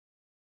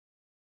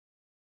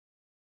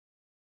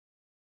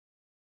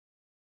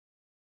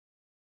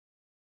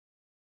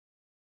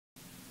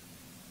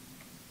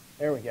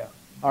There we go.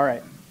 All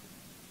right.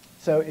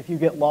 So if you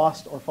get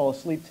lost or fall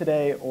asleep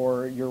today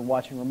or you're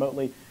watching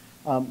remotely,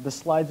 the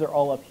slides are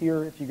all up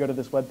here. If you go to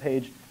this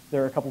webpage,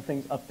 there are a couple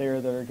things up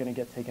there that are going to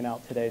get taken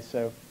out today.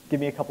 So give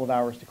me a couple of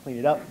hours to clean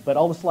it up, but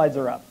all the slides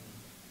are up.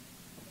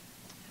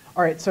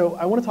 All right, so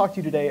I want to talk to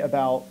you today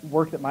about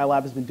work that my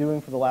lab has been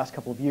doing for the last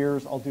couple of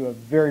years. I'll do a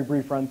very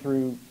brief run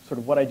through sort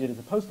of what I did as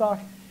a postdoc,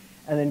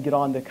 and then get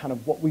on to kind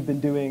of what we've been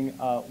doing.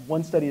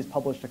 One study is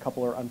published, a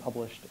couple are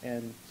unpublished,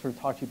 and sort of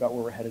talk to you about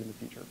where we're headed in the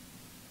future.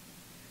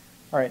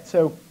 All right,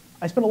 so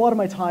I spent a lot of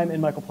my time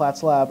in Michael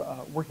Platt's lab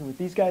working with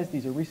these guys.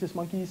 These are rhesus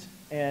monkeys,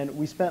 and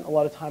we spent a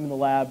lot of time in the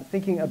lab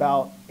thinking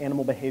about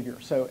animal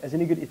behavior. So as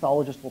any good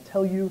ethologist will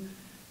tell you,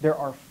 there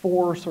are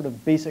four sort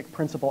of basic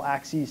principal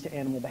axes to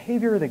animal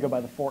behavior. They go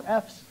by the four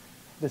Fs.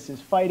 This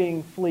is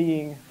fighting,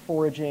 fleeing,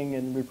 foraging,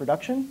 and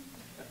reproduction.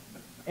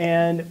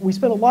 And we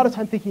spent a lot of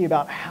time thinking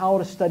about how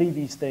to study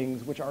these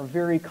things, which are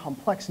very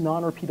complex,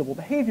 non-repeatable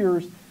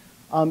behaviors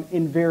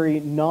in very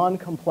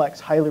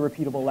non-complex, highly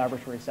repeatable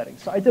laboratory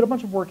settings. So I did a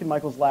bunch of work in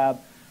Michael's lab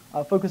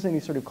focusing on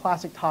these sort of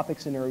classic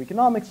topics in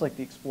neuroeconomics, like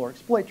the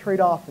explore-exploit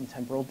trade-off and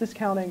temporal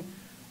discounting,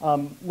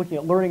 looking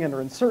at learning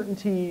under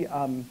uncertainty,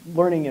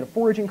 learning in a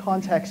foraging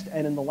context,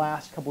 and in the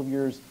last couple of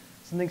years,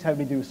 some things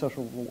having to do with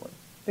social reward,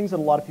 things that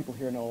a lot of people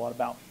here know a lot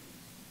about.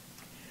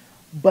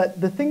 But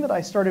the thing that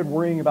I started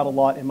worrying about a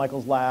lot in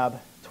Michael's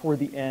lab toward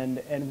the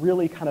end and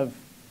really kind of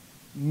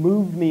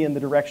moved me in the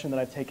direction that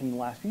I've taken in the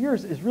last few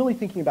years is really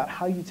thinking about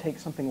how you take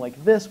something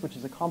like this, which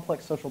is a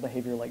complex social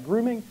behavior like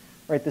grooming,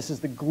 right? This is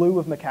the glue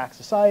of macaque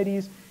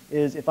societies,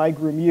 is if I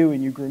groom you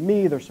and you groom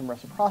me, there's some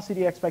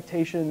reciprocity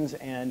expectations,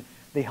 and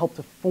they help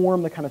to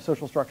form the kind of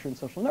social structure and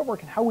social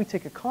network, and how we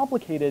take a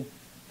complicated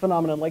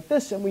phenomenon like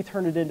this and we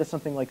turn it into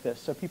something like this.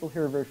 So people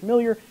here are very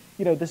familiar.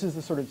 You know, this is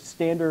the sort of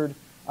standard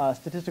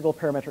statistical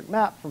parametric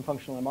map from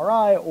functional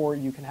MRI, or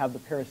you can have the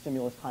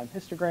parastimulus time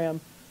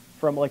histogram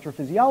from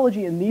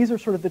electrophysiology, and these are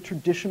sort of the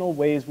traditional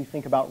ways we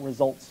think about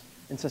results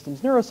in systems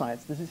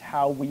neuroscience. This is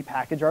how we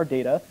package our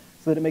data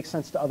so that it makes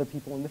sense to other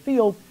people in the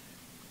field.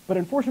 But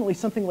unfortunately,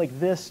 something like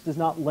this does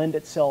not lend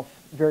itself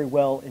very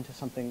well into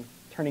something,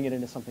 turning it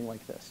into something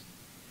like this.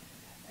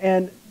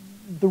 And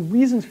the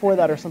reasons for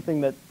that are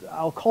something that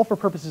I'll call, for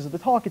purposes of the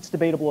talk, it's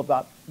debatable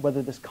about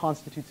whether this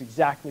constitutes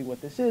exactly what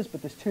this is,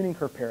 but this tuning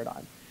curve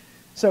paradigm.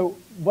 So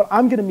what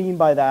I'm going to mean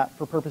by that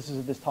for purposes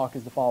of this talk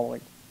is the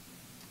following.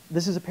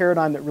 This is a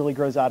paradigm that really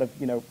grows out of,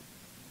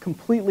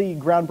 completely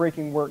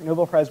groundbreaking work,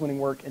 Nobel Prize winning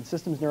work in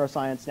systems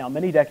neuroscience now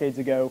many decades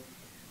ago,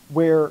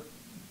 where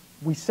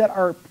we set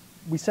our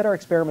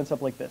experiments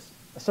up like this.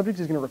 A subject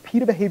is going to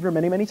repeat a behavior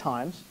many, many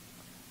times.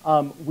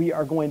 We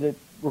are going to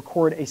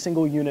record a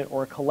single unit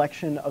or a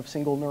collection of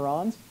single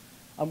neurons.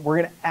 We're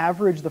going to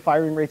average the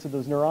firing rates of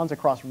those neurons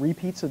across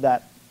repeats of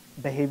that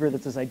behavior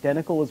that's as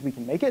identical as we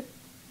can make it.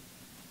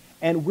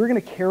 And we're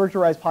going to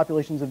characterize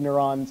populations of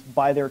neurons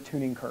by their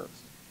tuning curves.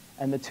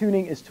 And the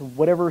tuning is to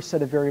whatever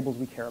set of variables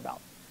we care about.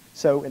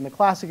 So in the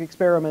classic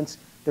experiments,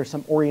 there's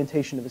some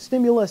orientation of a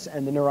stimulus,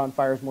 and the neuron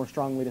fires more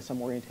strongly to some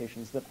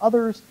orientations than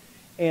others.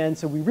 And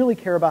so we really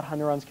care about how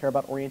neurons care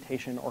about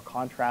orientation or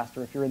contrast,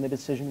 or if you're in the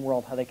decision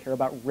world, how they care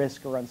about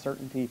risk or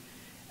uncertainty.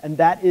 And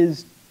that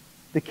is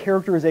the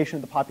characterization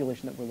of the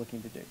population that we're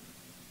looking to do.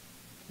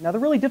 Now, the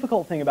really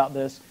difficult thing about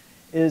this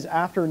is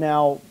after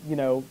now,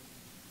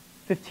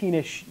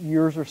 15-ish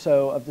years or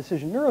so of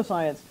decision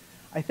neuroscience,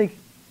 I think,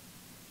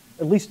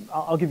 at least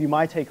I'll give you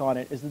my take on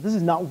it, is that this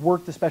has not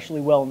worked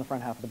especially well in the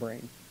front half of the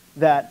brain.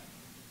 That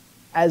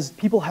as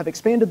people have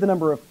expanded the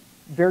number of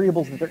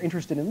variables that they're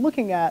interested in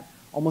looking at,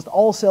 almost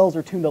all cells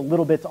are tuned a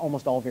little bit to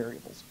almost all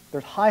variables.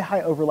 There's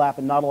high overlap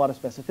and not a lot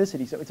of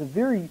specificity, so it's a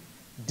very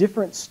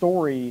different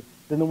story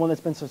than the one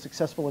that's been so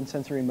successful in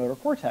sensory and motor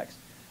cortex.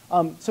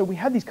 So we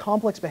have these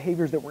complex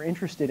behaviors that we're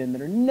interested in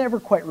that are never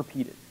quite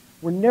repeated.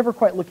 We're never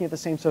quite looking at the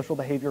same social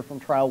behavior from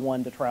trial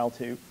 1 to trial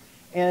 2.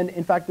 And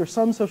in fact, there's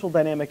some social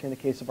dynamic in the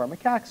case of our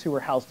macaques who are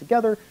housed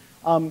together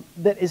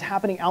that is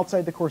happening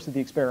outside the course of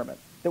the experiment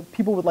that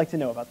people would like to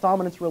know about.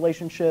 Dominance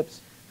relationships,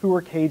 who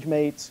are cage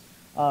mates,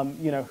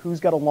 who's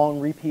got a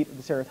long repeat of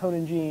the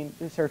serotonin gene,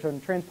 the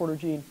serotonin transporter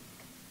gene.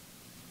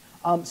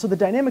 So the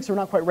dynamics are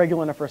not quite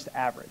regular enough for us to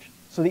average.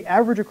 So the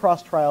average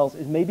across trials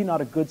is maybe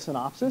not a good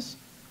synopsis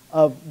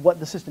of what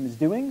the system is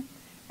doing,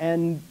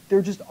 and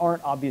there just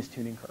aren't obvious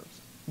tuning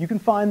curves. You can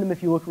find them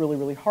if you look really,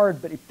 really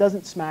hard, but it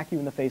doesn't smack you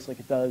in the face like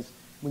it does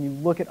when you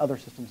look at other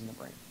systems in the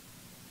brain.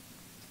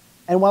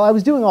 And while I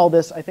was doing all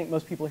this, I think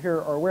most people here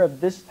are aware of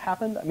this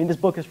happened. I mean, this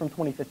book is from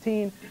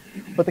 2015,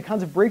 but the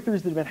kinds of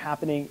breakthroughs that have been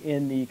happening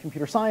in the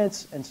computer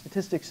science and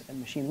statistics and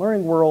machine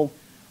learning world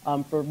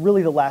for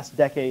really the last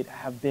decade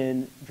have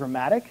been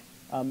dramatic.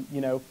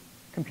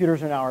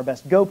 Computers are now our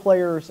best Go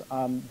players.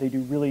 They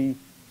do really,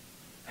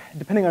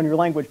 depending on your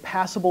language,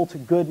 passable to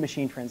good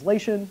machine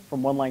translation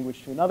from one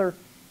language to another.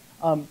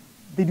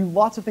 They do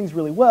lots of things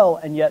really well,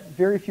 and yet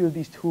very few of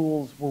these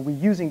tools were we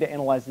using to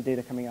analyze the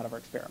data coming out of our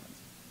experiments.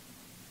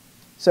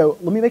 So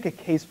let me make a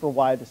case for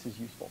why this is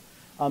useful.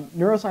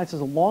 Neuroscience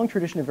has a long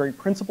tradition of very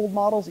principled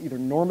models, either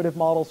normative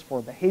models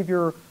for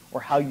behavior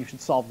or how you should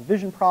solve the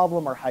vision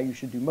problem or how you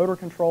should do motor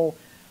control.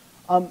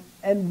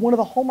 And one of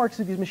the hallmarks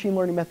of these machine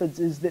learning methods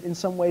is that in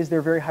some ways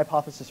they're very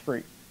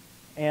hypothesis-free.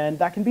 And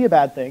that can be a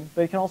bad thing,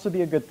 but it can also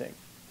be a good thing.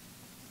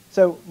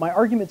 So my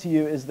argument to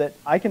you is that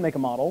I can make a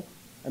model,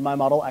 and my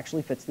model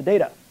actually fits the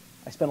data.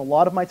 I spent a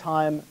lot of my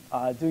time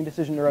doing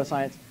decision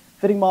neuroscience,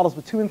 fitting models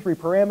with 2 and 3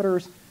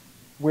 parameters,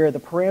 where the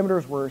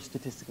parameters were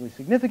statistically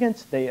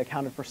significant. They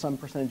accounted for some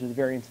percentage of the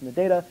variance in the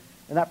data,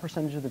 and that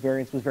percentage of the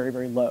variance was very,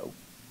 very low.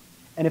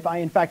 And if I,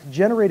 in fact,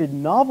 generated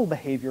novel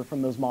behavior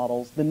from those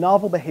models, the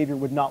novel behavior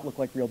would not look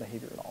like real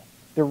behavior at all.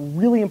 They're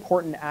really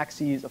important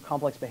axes of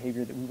complex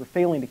behavior that we were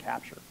failing to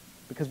capture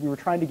because we were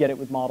trying to get it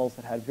with models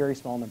that had a very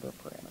small number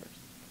of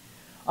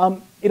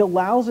parameters. It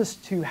allows us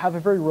to have a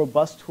very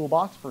robust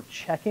toolbox for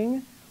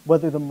checking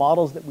whether the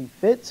models that we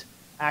fit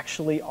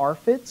actually are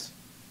fits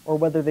or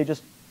whether they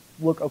just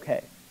look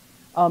okay.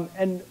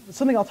 And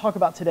something I'll talk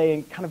about today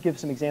and kind of give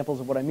some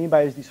examples of what I mean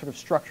by is these sort of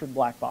structured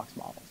black box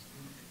models.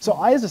 So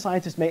I, as a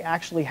scientist, may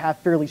actually have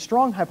fairly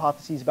strong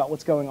hypotheses about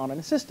what's going on in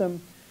a system,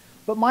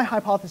 but my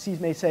hypotheses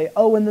may say,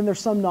 oh, and then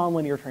there's some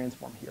nonlinear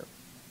transform here.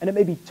 And it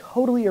may be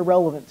totally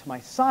irrelevant to my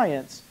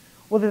science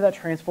whether that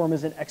transform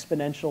is an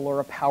exponential or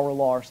a power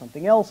law or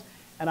something else,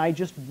 and I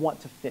just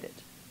want to fit it.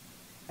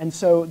 And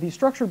so these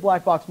structured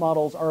black box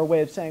models are a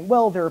way of saying,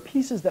 well, there are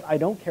pieces that I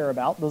don't care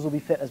about. Those will be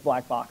fit as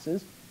black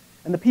boxes.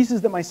 And the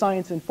pieces that my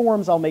science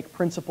informs, I'll make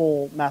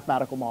principal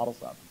mathematical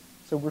models of.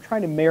 So we're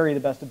trying to marry the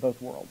best of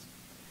both worlds.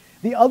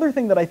 The other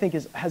thing that I think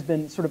has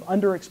been sort of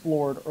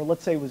underexplored, or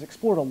let's say was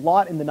explored a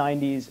lot in the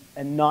 90s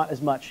and not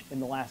as much in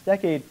the last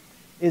decade,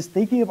 is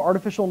thinking of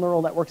artificial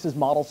neural networks as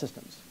model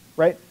systems,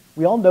 right?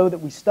 We all know that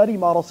we study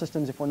model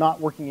systems if we're not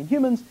working in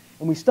humans,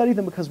 and we study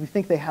them because we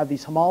think they have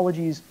these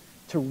homologies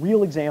to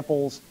real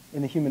examples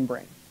in the human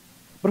brain.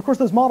 But of course,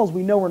 those models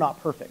we know are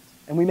not perfect,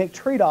 and we make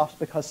trade-offs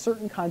because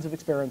certain kinds of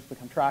experiments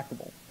become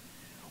tractable.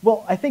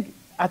 Well, I think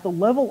at the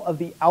level of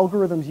the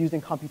algorithms used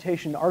in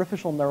computation,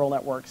 artificial neural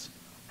networks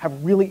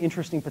have really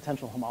interesting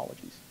potential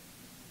homologies.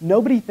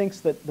 Nobody thinks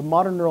that the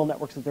modern neural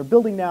networks that they're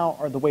building now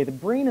are the way the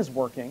brain is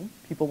working.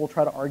 People will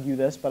try to argue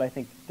this, but I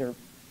think they're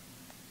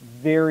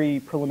very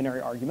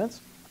preliminary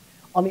arguments.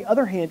 On the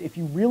other hand, if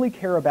you really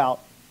care about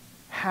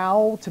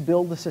how to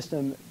build a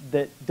system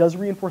that does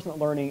reinforcement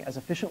learning as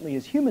efficiently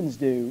as humans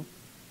do,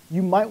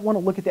 you might want to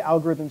look at the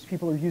algorithms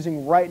people are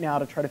using right now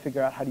to try to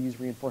figure out how to use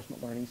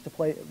reinforcement learning to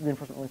play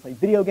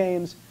video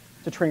games,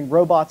 to train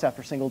robots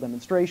after single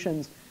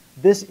demonstrations.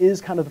 This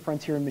is kind of the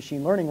frontier in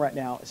machine learning right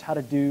now, is how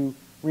to do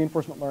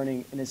reinforcement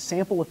learning in as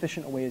sample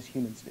efficient a way as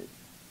humans do.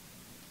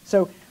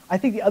 So I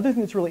think the other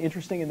thing that's really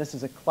interesting, and this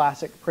is a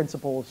classic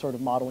principle of sort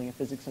of modeling in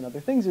physics and other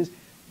things, is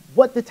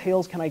what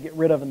details can I get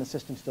rid of and the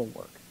system still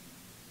work?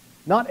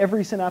 Not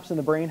every synapse in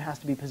the brain has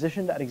to be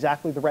positioned at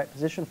exactly the right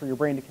position for your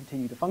brain to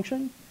continue to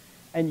function,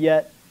 and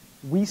yet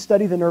we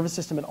study the nervous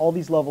system at all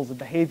these levels of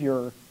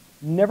behavior,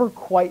 never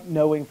quite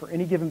knowing for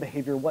any given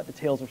behavior what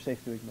details are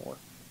safe to ignore.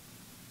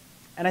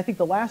 And I think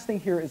the last thing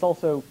here is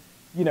also,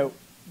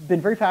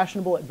 been very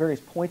fashionable at various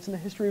points in the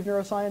history of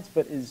neuroscience,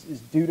 but is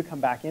due to come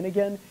back in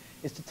again,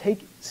 is to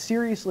take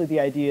seriously the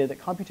idea that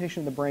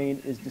computation in the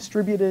brain is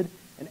distributed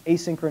and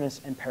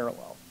asynchronous and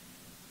parallel.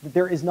 That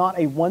there is not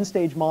a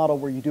one-stage model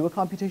where you do a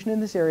computation in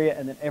this area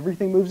and then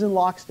everything moves in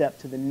lockstep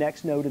to the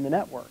next node in the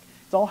network.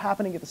 It's all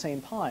happening at the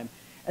same time.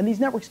 And these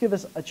networks give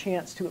us a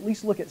chance to at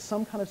least look at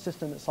some kind of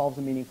system that solves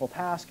a meaningful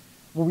task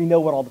where we know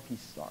what all the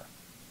pieces are.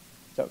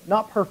 So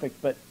not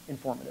perfect, but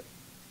informative.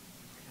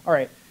 All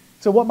right,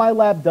 so what my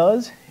lab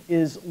does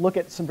is look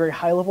at some very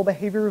high-level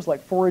behaviors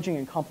like foraging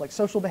and complex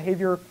social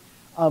behavior.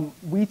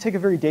 We take a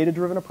very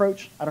data-driven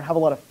approach. I don't have a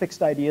lot of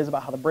fixed ideas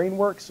about how the brain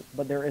works,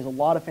 but there is a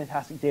lot of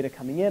fantastic data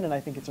coming in, and I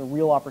think it's a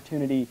real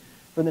opportunity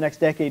for the next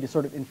decade to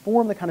sort of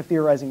inform the kind of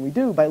theorizing we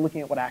do by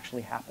looking at what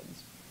actually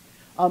happens.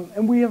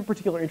 And we have a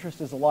particular interest,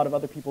 as a lot of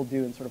other people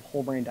do, in sort of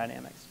whole brain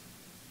dynamics.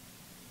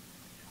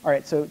 All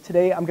right, so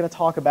today I'm going to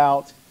talk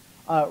about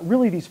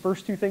really these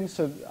first two things.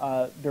 So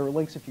there are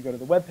links if you go to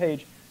the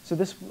webpage. So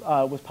this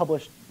was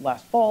published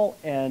last fall,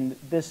 and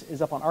this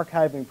is up on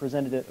arXiv, and we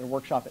presented it at a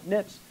workshop at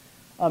NIPS.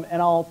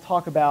 And I'll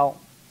talk about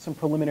some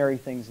preliminary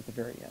things at the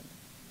very end.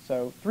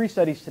 So 3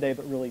 studies today,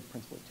 but really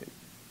principally 2.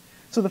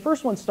 So the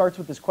first one starts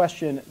with this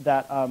question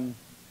that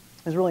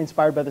is really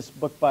inspired by this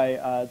book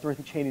by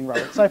Dorothy Cheney and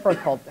Robert Seifert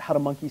called How Do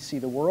Monkeys See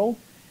the World?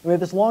 And we have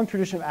this long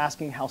tradition of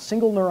asking how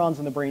single neurons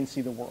in the brain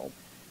see the world.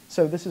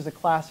 So this is a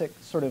classic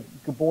sort of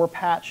Gabor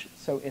patch.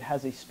 So it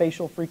has a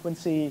spatial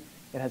frequency,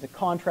 it has a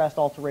contrast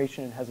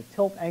alteration, it has a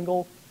tilt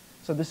angle.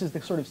 So this is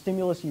the sort of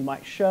stimulus you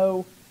might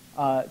show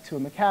to a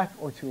macaque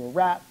or to a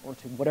rat or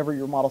to whatever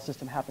your model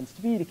system happens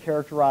to be to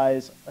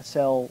characterize a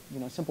cell,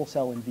 simple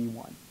cell in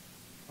V1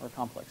 or a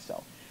complex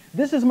cell.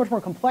 This is a much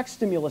more complex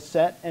stimulus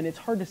set, and it's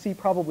hard to see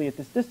probably at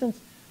this distance,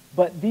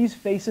 but these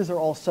faces are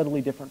all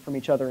subtly different from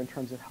each other in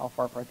terms of how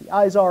far apart the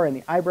eyes are and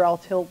the eyebrow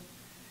tilt.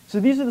 So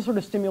these are the sort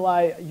of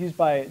stimuli used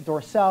by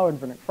Doris Sau and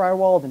Werner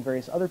Freiwald and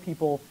various other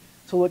people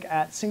to look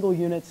at single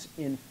units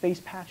in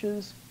face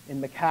patches,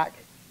 in macaque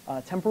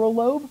temporal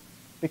lobe,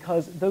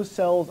 because those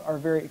cells are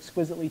very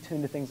exquisitely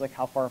tuned to things like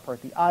how far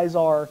apart the eyes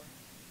are.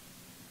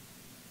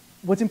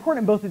 What's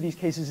important in both of these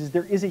cases is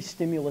there is a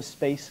stimulus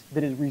space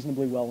that is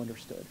reasonably well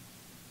understood.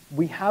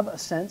 We have a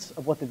sense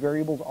of what the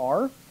variables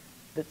are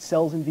that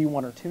cells in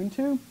V1 are tuned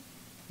to.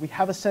 We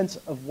have a sense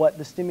of what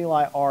the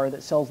stimuli are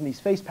that cells in these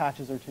face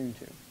patches are tuned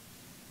to.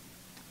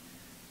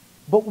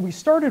 But what we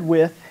started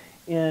with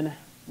in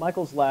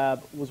Michael's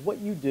lab was what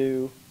you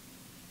do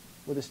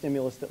with a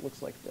stimulus that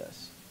looks like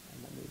this.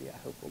 And then maybe I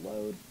hope will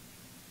load.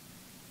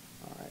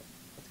 All right,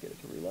 let's get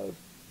it to reload.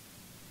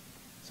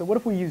 So what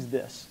if we use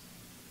this?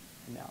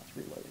 And now it's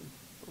reloading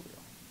for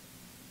real.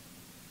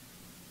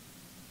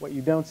 What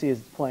you don't see is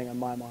it's playing on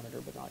my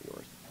monitor, but not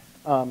yours.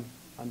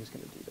 I'm just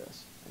going to do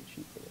this and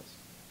shoot for this.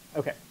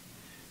 OK.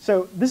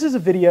 So this is a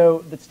video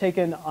that's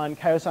taken on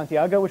Cayo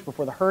Santiago, which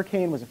before the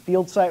hurricane was a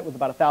field site with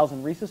about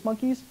 1,000 rhesus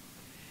monkeys.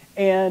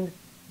 And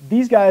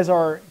these guys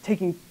are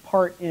taking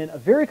part in a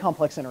very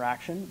complex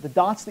interaction. The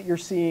dots that you're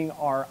seeing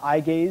are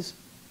eye gaze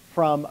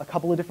from a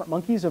couple of different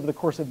monkeys over the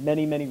course of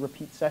many, many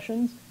repeat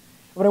sessions.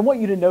 What I want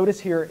you to notice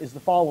here is the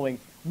following.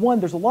 One,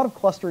 there's a lot of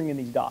clustering in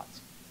these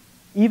dots.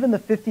 Even the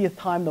 50th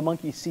time the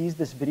monkey sees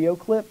this video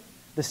clip,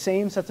 the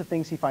same sets of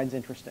things he finds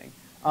interesting.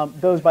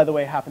 Those, by the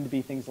way, happen to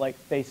be things like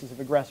faces of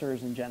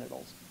aggressors and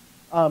genitals.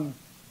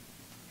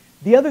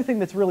 The other thing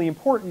that's really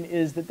important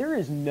is that there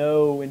is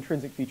no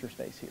intrinsic feature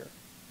space here.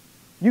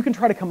 You can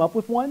try to come up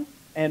with one,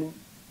 and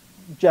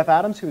Jeff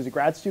Adams, who is a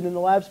grad student in the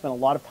lab, spent a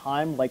lot of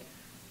time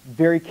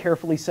very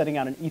carefully setting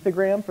out an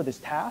ethogram for this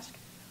task.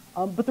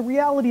 But the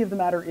reality of the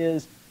matter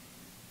is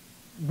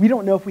we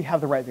don't know if we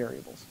have the right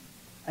variables.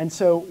 And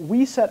so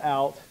we set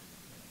out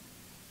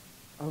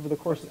over the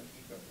course of...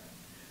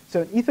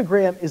 So an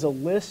ethogram is a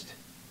list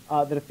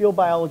that a field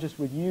biologist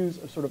would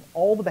use of sort of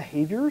all the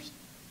behaviors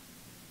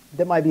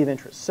that might be of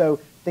interest. So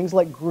things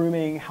like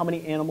grooming, how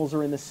many animals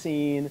are in the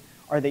scene,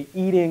 are they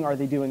eating, are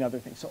they doing other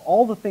things? So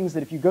all the things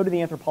that if you go to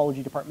the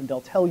anthropology department,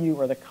 they'll tell you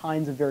are the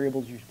kinds of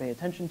variables you should pay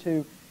attention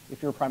to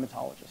if you're a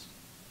primatologist.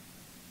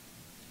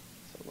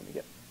 So let me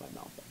get my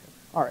mouse back up.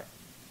 All right.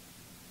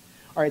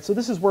 All right, so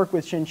this is work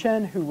with Xin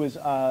Chen, who was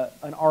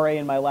an RA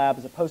in my lab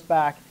as a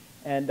postbac,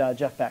 and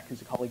Jeff Beck,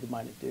 who's a colleague of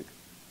mine at Duke.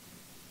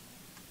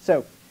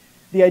 So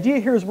the idea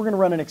here is we're going to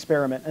run an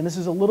experiment, and this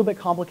is a little bit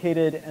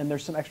complicated, and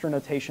there's some extra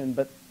notation,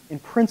 but in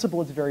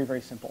principle, it's very,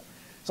 very simple.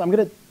 So I'm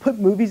going to put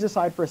movies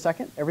aside for a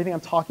second. Everything I'm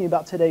talking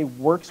about today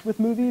works with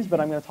movies, but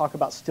I'm going to talk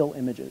about still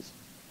images.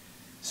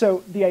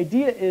 So the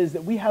idea is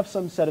that we have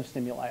some set of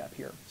stimuli up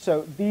here.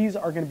 So these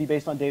are going to be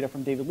based on data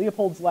from David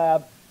Leopold's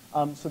lab.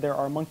 So there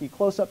are monkey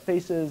close-up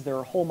faces, there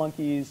are whole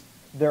monkeys,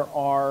 there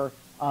are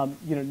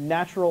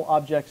natural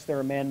objects, there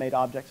are man-made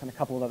objects, and a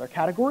couple of other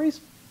categories.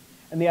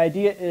 And the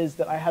idea is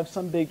that I have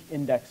some big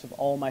index of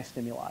all my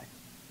stimuli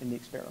in the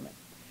experiment.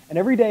 And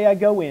every day I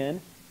go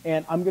in,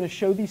 and I'm going to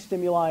show these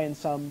stimuli in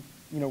some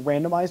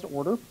randomized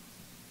order,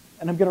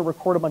 and I'm going to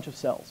record a bunch of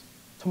cells.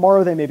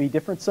 Tomorrow they may be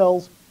different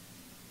cells,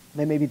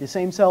 they may be the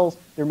same cells,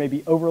 there may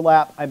be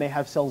overlap, I may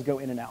have cells go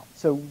in and out.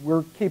 So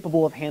we're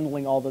capable of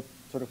handling all the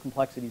sort of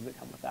complexities that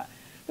come with that.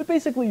 But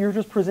basically you're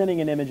just presenting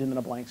an image and then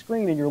a blank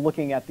screen, and you're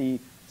looking at the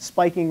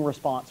spiking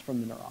response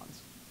from the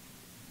neurons.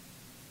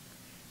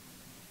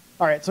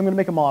 All right, so I'm going to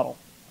make a model.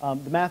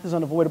 The math is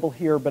unavoidable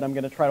here, but I'm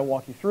going to try to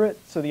walk you through it.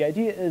 So the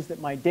idea is that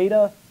my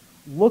data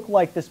look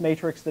like this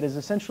matrix that is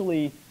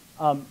essentially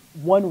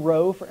one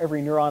row for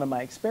every neuron in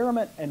my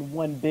experiment and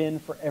one bin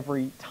for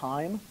every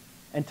time.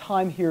 And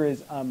time here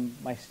is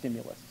my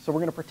stimulus. So we're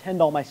going to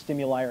pretend all my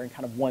stimuli are in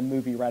kind of one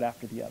movie right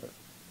after the other.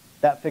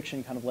 That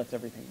fiction kind of lets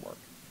everything work.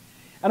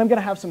 And I'm going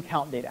to have some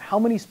count data. How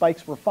many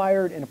spikes were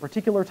fired in a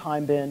particular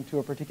time bin to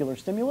a particular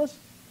stimulus?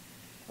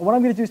 And what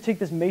I'm going to do is take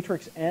this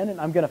matrix N, and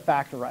I'm going to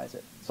factorize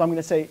it. So I'm going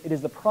to say it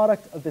is the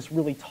product of this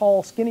really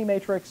tall, skinny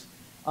matrix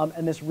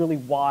and this really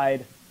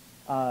wide,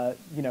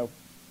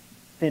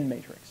 thin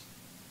matrix.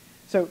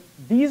 So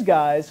these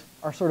guys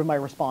are sort of my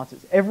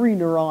responses. Every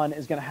neuron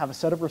is going to have a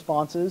set of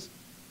responses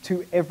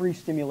to every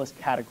stimulus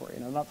category.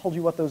 And I've not told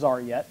you what those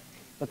are yet,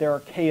 but there are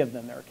K of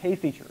them. There are K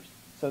features.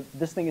 So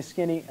this thing is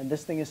skinny and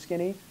this thing is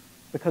skinny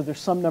because there's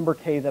some number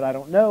K that I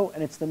don't know,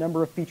 and it's the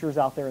number of features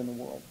out there in the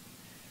world.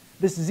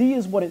 This Z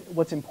is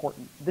what's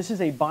important. This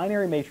is a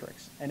binary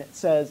matrix, and it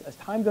says as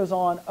time goes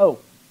on, oh,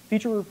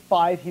 feature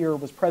 5 here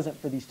was present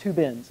for these 2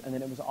 bins, and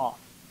then it was off.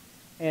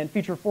 And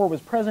feature 4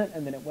 was present,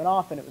 and then it went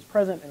off, and it was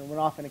present, and it went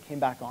off, and it came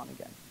back on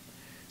again.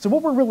 So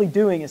what we're really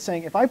doing is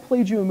saying if I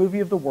played you a movie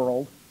of the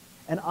world,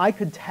 and I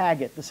could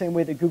tag it the same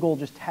way that Google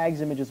just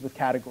tags images with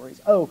categories.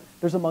 Oh,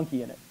 there's a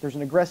monkey in it. There's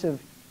an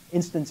aggressive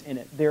instance in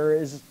it. There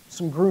is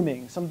some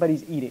grooming.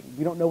 Somebody's eating.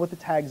 We don't know what the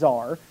tags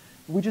are.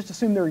 We just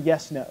assume they're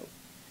yes, no.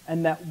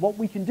 And that what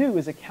we can do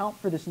is account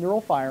for this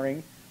neural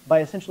firing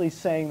by essentially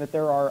saying that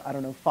there are,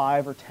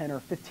 5 or 10 or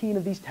 15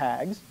 of these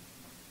tags.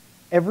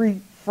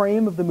 Every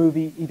frame of the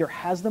movie either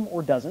has them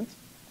or doesn't.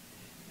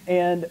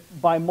 And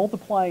by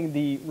multiplying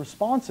the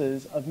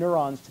responses of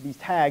neurons to these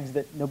tags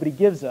that nobody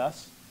gives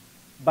us,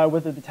 by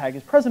whether the tag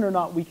is present or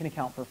not, we can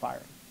account for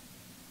firing.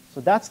 So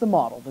that's the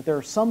model, that there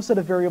are some set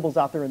of variables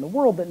out there in the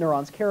world that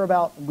neurons care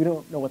about, and we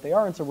don't know what they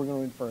are, and so we're going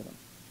to infer them.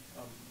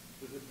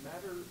 Does it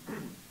matter,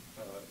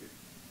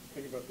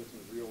 think about this in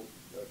a real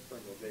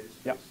experimental data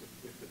space, Yep.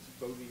 if it's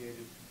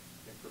foveated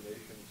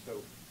information,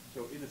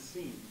 so in a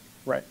scene,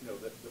 Right. you know,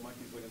 the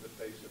monkey's looking at the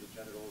face or the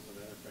genitals and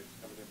the information's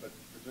coming in, but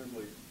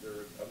presumably there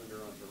are other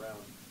neurons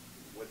around.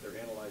 What they're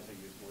analyzing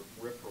is more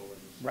peripheral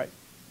in the scene. Right.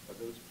 Are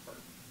those part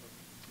of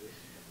this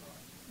or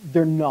not?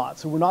 They're not.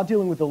 So we're not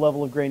dealing with the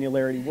level of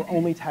granularity. We're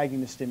only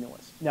tagging the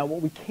stimulus. Now,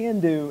 what we can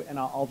do, and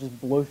I'll just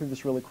blow through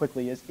this really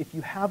quickly, is if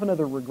you have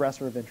another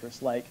regressor of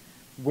interest, like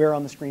where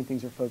on the screen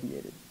things are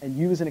foveated, and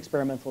you as an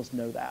experimentalist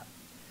know that,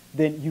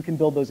 then you can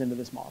build those into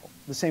this model,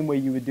 the same way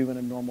you would do in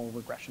a normal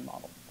regression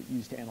model that you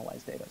use to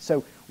analyze data.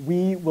 So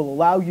we will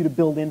allow you to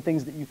build in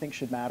things that you think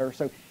should matter.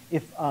 So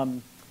if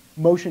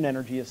motion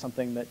energy is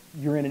something that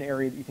you're in an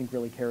area that you think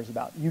really cares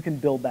about, you can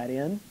build that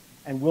in,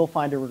 and we'll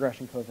find a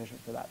regression coefficient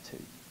for that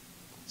too.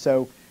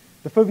 So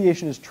the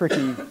foveation is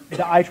tricky.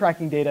 The eye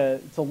tracking data,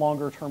 it's a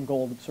longer term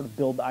goal to sort of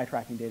build the eye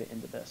tracking data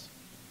into this.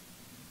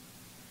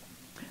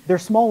 They're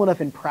small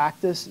enough in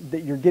practice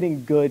that you're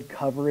getting good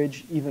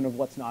coverage even of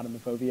what's not in the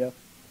fovea.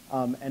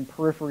 And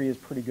periphery is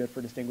pretty good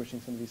for distinguishing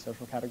some of these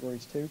social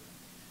categories too.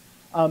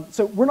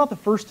 So we're not the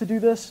first to do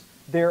this.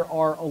 There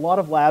are a lot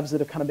of labs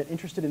that have kind of been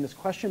interested in this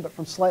question, but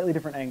from slightly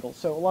different angles.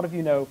 So a lot of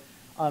you know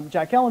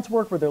Jack Gallant's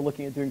work where they're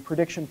looking at doing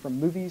prediction from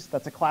movies.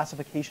 That's a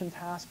classification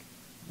task.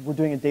 We're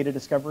doing a data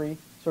discovery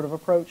sort of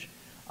approach.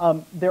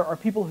 There are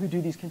people who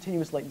do these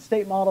continuous latent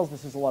state models.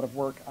 This is a lot of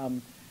work.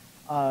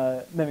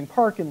 Memming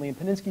Park and Liam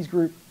Paninsky's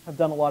group have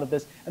done a lot of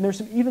this. And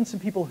there's even some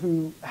people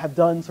who have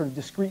done sort of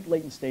discrete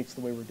latent states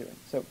the way we're doing.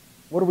 So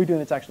what are we doing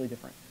that's actually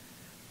different?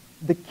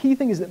 The key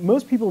thing is that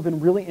most people have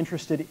been really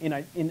interested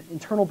in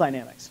internal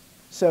dynamics.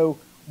 So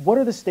what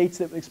are the states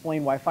that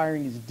explain why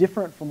firing is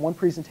different from one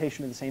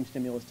presentation of the same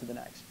stimulus to the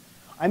next?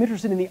 I'm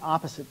interested in the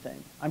opposite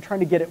thing. I'm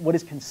trying to get at what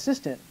is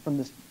consistent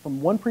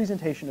from one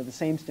presentation of the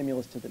same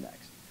stimulus to the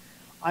next.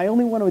 I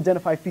only want to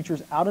identify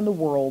features out in the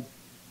world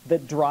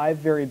that drive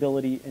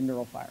variability in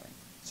neural firing.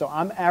 So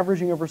I'm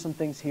averaging over some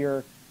things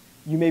here.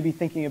 You may be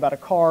thinking about a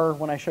car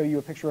when I show you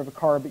a picture of a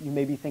car, but you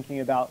may be thinking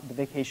about the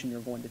vacation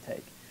you're going to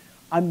take.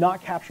 I'm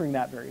not capturing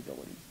that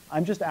variability.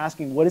 I'm just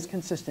asking what is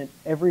consistent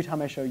every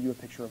time I show you a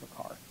picture of a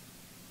car.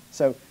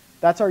 So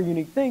that's our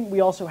unique thing. We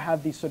also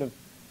have these sort of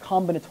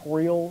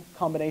combinatorial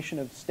combination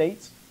of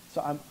states.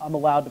 So I'm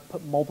allowed to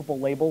put multiple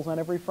labels on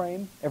every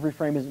frame. Every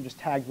frame isn't just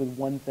tagged with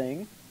one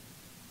thing.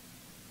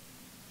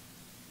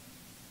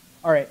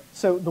 All right,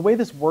 so the way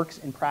this works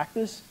in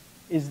practice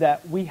is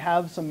that we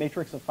have some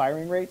matrix of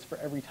firing rates for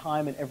every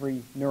time and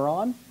every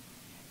neuron,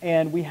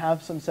 and we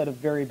have some set of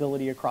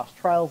variability across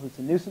trials. It's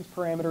a nuisance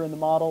parameter in the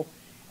model,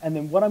 and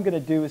then what I'm going to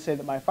do is say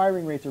that my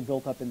firing rates are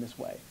built up in this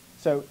way.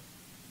 So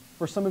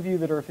for some of you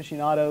that are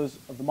aficionados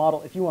of the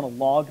model, if you want to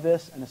log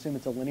this and assume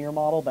it's a linear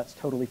model, that's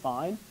totally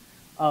fine.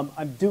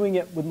 I'm doing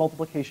it with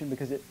multiplication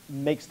because it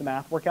makes the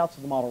math work out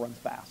so the model runs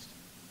fast.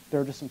 There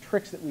are just some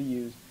tricks that we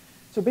use.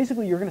 So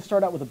basically, you're going to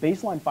start out with a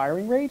baseline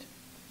firing rate,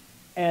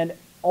 and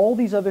all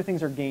these other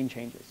things are gain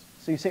changes.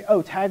 So you say,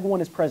 oh, tag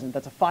 1 is present.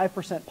 That's a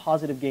 5%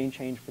 positive gain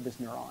change for this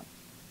neuron.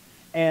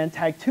 And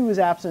tag 2 is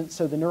absent,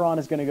 so the neuron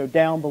is going to go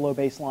down below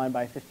baseline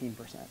by 15%.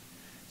 So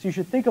you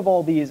should think of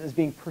all these as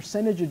being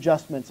percentage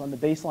adjustments on the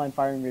baseline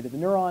firing rate of the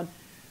neuron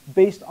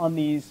based on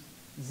these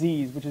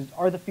z's, which is,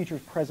 are the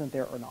features present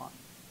there or not?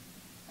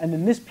 And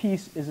then this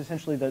piece is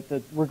essentially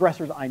the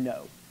regressors I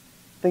know,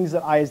 things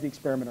that I as the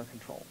experimenter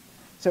control.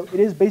 So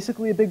it is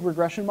basically a big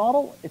regression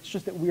model. It's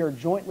just that we are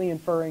jointly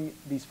inferring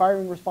these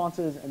firing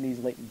responses and these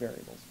latent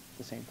variables at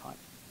the same time.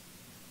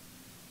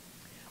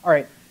 All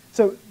right,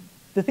 so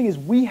the thing is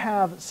we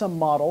have some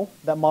model,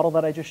 that model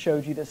that I just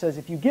showed you, that says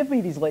if you give me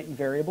these latent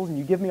variables and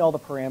you give me all the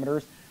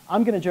parameters,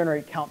 I'm going to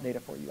generate count data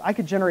for you. I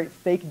could generate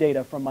fake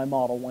data from my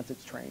model once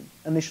it's trained,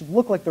 and they should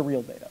look like the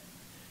real data.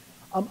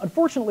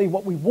 Unfortunately,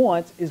 what we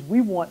want is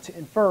we want to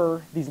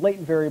infer these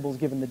latent variables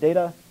given the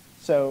data.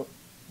 So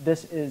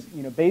this is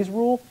Bayes'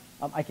 rule.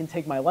 I can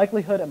take my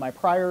likelihood and my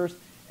priors,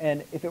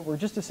 and if it were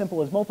just as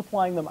simple as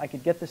multiplying them, I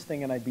could get this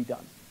thing and I'd be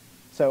done.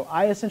 So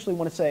I essentially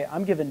want to say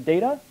I'm given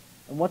data,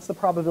 and what's the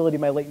probability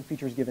of my latent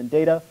features given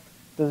data?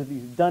 Those of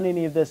you who've done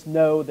any of this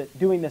know that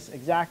doing this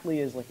exactly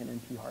is like an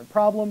NP-hard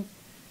problem.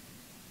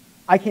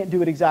 I can't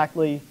do it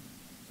exactly.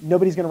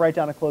 Nobody's going to write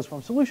down a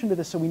closed-form solution to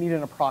this, so we need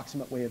an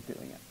approximate way of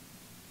doing it.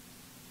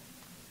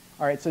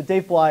 All right, so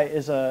Dave Bly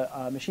is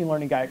a machine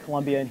learning guy at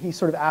Columbia, and he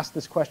sort of asked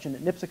this question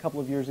at NIPS a couple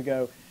of years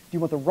ago. Do you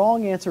want the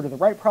wrong answer to the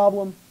right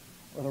problem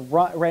or the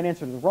right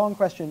answer to the wrong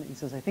question? He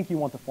says, I think you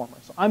want the former.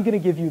 So I'm going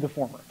to give you the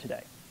former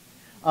today.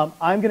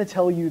 I'm going to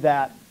tell you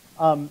that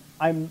I'm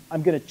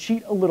going to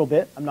cheat a little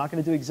bit. I'm not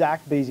going to do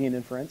exact Bayesian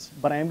inference,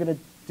 but I am going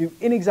to do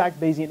inexact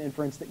Bayesian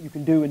inference that you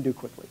can do and do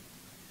quickly.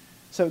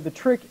 So the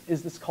trick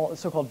is this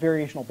so-called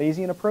variational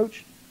Bayesian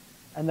approach.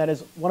 And that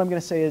is, what I'm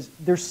going to say is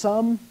there's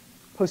some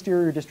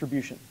posterior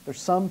distribution. There's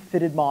some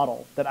fitted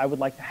model that I would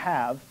like to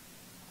have.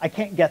 I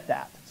can't get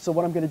that. So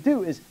what I'm going to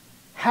do is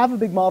have a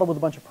big model with a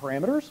bunch of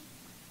parameters,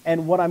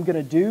 And what I'm going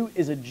to do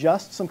is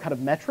adjust some kind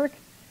of metric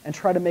and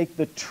try to make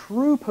the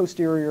true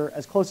posterior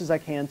as close as I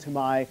can to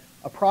my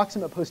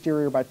approximate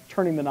posterior by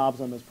turning the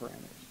knobs on those parameters.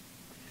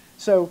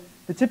 So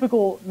the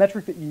typical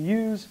metric that you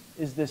use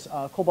is this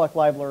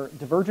Kolbach-Leibler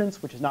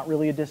divergence, which is not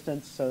really a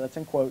distance, so that's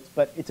in quotes,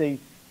 but it's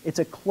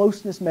a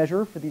closeness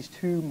measure for these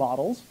two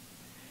models.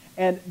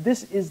 And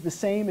this is the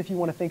same if you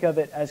want to think of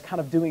it as kind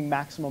of doing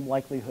maximum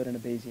likelihood in a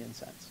Bayesian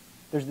sense.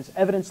 There's this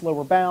evidence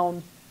lower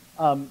bound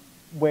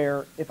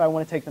where if I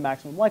want to take the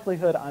maximum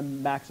likelihood,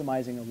 I'm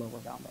maximizing a lower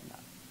bound on that.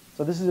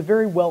 So this is a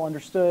very well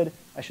understood,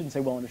 I shouldn't say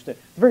well understood,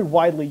 it's a very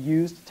widely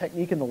used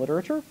technique in the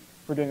literature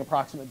for doing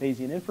approximate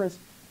Bayesian inference.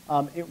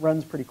 It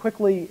runs pretty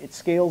quickly, it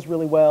scales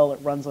really well, it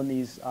runs on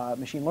these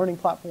machine learning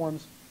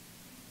platforms,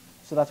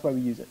 so that's why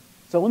we use it.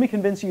 So let me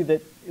convince you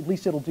that at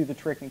least it'll do the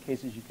trick in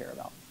cases you care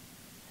about,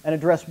 and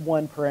address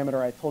one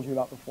parameter I told you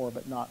about before,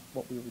 but not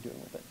what we were doing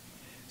with it.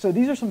 So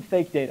these are some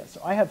fake data. So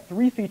I have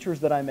 3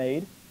 features that I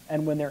made,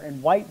 and when they're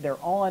in white,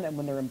 they're on, and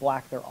when they're in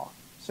black, they're off.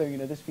 So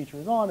this feature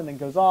is on and then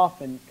goes off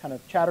and kind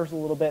of chatters a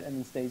little bit and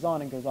then stays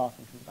on and goes off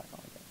and comes back on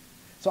again.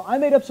 So I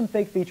made up some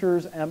fake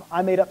features, and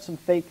I made up some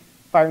fake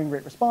firing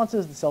rate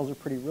responses. The cells are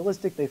pretty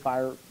realistic. They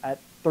fire at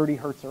 30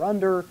 hertz or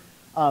under.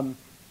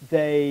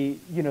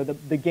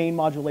 The gain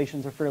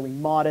modulations are fairly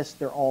modest.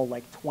 They're all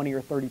like 20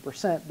 or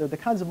 30%. They're the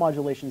kinds of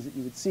modulations that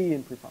you would see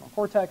in prefrontal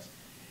cortex.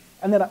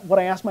 And then what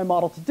I asked my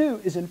model to do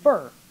is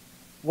infer.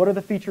 What are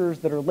the features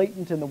that are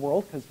latent in the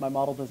world? Because my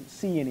model doesn't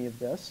see any of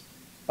this.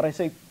 But I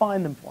say,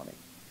 find them for me.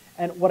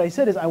 And what I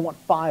said is I want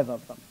 5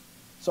 of them.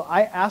 So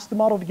I asked the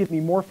model to give me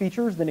more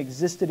features than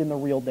existed in the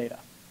real data.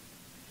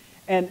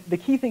 And the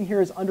key thing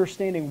here is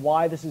understanding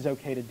why this is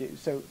okay to do.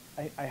 So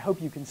I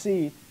hope you can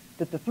see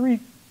that the 3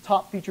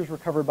 top features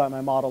recovered by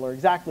my model are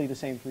exactly the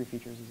same 3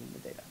 features as in the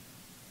data.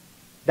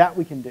 That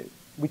we can do.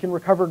 We can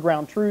recover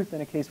ground truth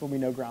in a case where we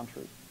know ground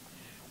truth.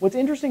 What's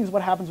interesting is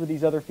what happens with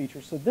these other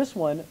features. So this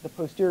one, the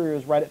posterior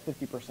is right at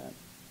 50%,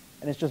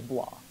 and it's just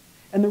blah.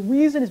 And the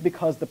reason is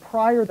because the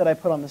prior that I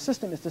put on the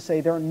system is to say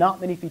there are not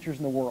many features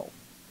in the world.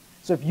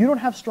 So if you don't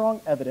have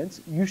strong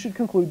evidence, you should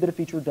conclude that a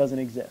feature doesn't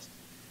exist.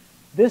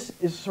 This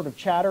is sort of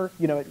chatter.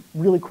 It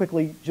really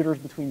quickly jitters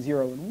between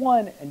 0 and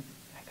 1 and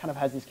kind of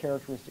has this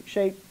characteristic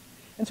shape.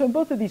 And so in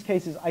both of these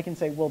cases, I can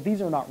say, well,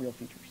 these are not real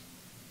features.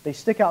 They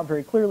stick out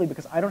very clearly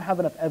because I don't have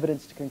enough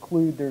evidence to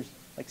conclude there's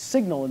like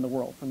signal in the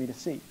world for me to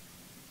see.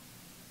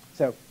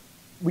 So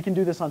we can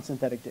do this on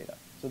synthetic data.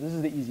 So this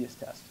is the easiest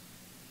test.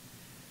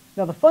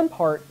 Now the fun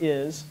part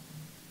is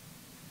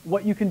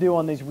what you can do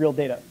on these real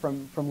data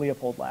from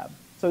Leopold Lab.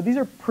 So these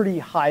are pretty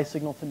high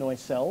signal to noise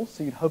cells,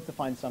 so you'd hope to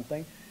find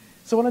something.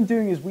 So what I'm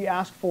doing is we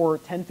ask for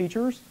 10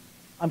 features.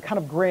 I'm kind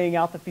of graying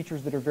out the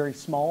features that are very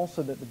small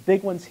so that the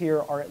big ones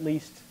here are at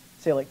least,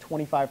 say, like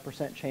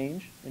 25%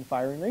 change in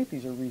firing rate.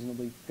 These are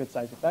reasonably good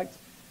size effects.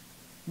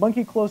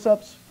 Monkey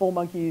close-ups, full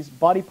monkeys,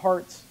 body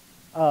parts,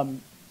 food,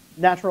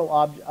 natural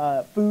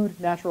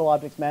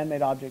objects,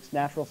 man-made objects,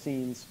 natural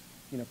scenes,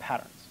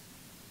 patterns.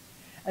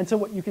 And so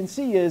what you can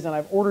see is, and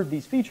I've ordered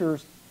these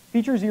features,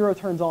 feature 0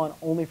 turns on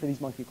only for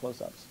these monkey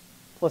close-ups,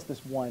 plus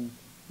this one,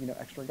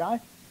 extra guy.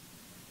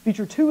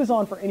 Feature 2 is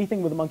on for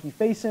anything with a monkey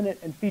face in it,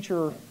 and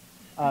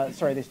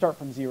they start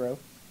from 0,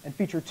 and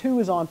feature 2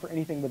 is on for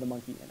anything with a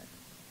monkey in it.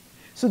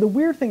 So the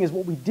weird thing is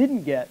what we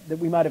didn't get that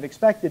we might have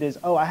expected is,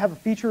 I have a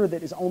feature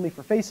that is only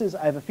for faces,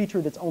 I have a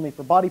feature that's only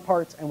for body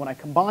parts, and when I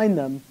combine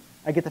them,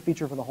 I get the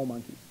feature for the whole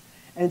monkey.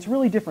 And it's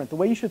really different. The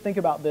way you should think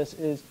about this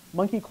is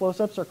monkey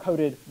close-ups are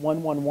coded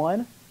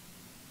 111,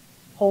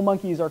 whole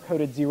monkeys are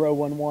coded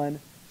 011,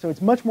 so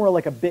it's much more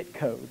like a bit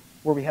code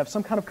where we have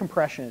some kind of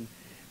compression.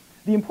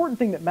 The important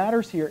thing that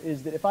matters here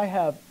is that if I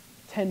have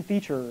 10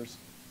 features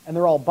and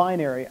they're all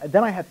binary,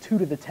 then I have 2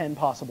 to the 10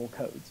 possible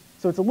codes.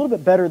 So it's a little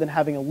bit better than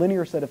having a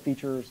linear set of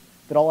features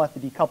that all have to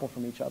decouple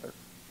from each other.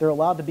 They're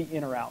allowed to be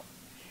in or out.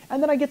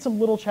 And then I get some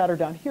little chatter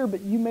down here,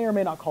 but you may or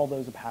may not call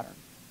those a pattern.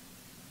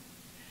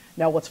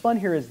 Now what's fun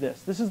here is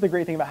this. This is the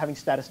great thing about having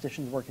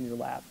statisticians work in your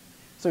lab.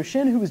 So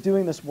Shin, who was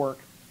doing this work,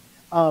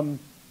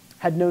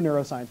 had no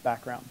neuroscience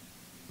background.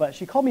 But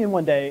she called me in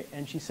one day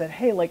and she said,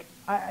 hey,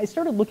 I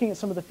started looking at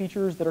some of the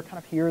features that are kind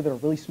of here that are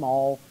really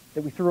small,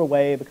 that we threw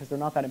away because they're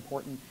not that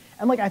important.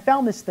 And I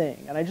found this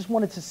thing, and I just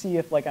wanted to see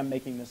if I'm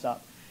making this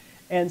up.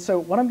 And so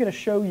what I'm going to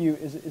show you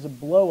is a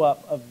blow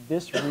up of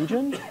this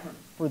region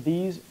for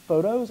these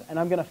photos, and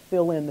I'm going to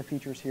fill in the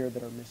features here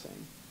that are missing.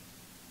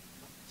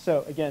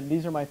 So again,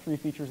 these are my 3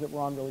 features that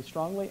were on really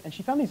strongly, and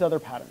she found these other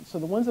patterns. So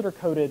the ones that are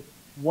coded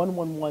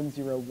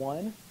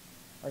 11101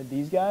 are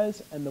these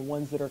guys, and the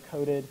ones that are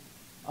coded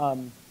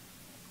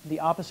the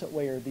opposite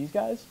way are these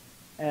guys.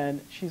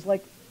 And she's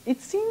like,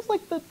 it seems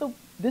like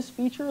this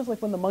feature is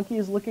like when the monkey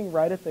is looking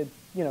right at the,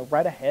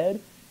 right ahead,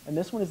 and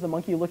this one is the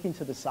monkey looking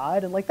to the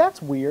side, and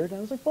that's weird. And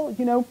I was like, well,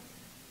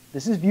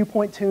 this is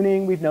viewpoint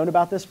tuning. We've known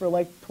about this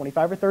for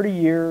 25 or 30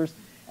 years,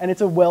 and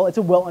it's a well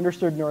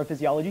understood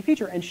neurophysiology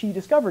feature, and she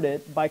discovered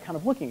it by kind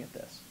of looking at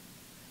this.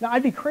 Now,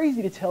 I'd be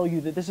crazy to tell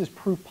you that this is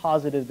proof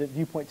positive that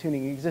viewpoint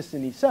tuning exists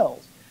in these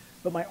cells,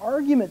 but my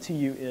argument to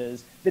you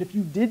is that if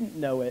you didn't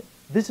know it,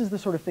 this is the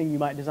sort of thing you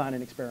might design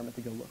an experiment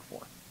to go look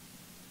for,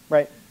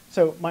 right?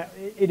 So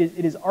it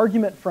is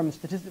argument from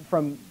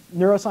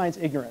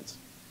neuroscience ignorance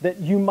that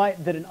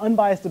that an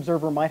unbiased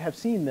observer might have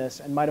seen this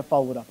and might have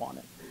followed up on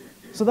it.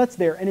 So that's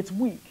there, and it's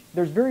weak.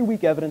 There's very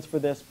weak evidence for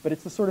this, but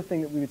it's the sort of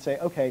thing that we would say,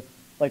 okay,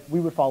 like we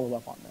would follow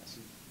up on this.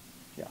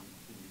 Yeah. Can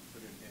you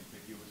put an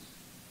ambiguous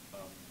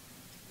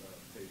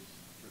phase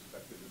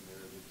perspective in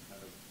there that's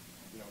kind of,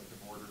 at the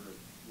border of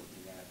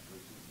looking at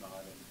versus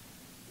not, and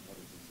what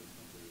is the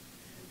system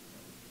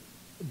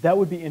do? That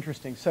would be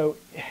interesting. So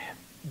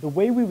the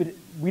way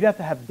we'd have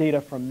to have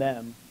data from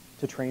them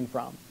to train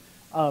from.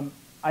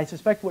 I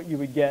suspect what you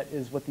would get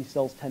is what these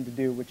cells tend to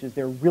do, which is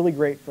they're really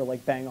great for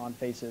like bang-on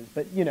faces.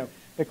 But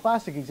the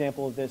classic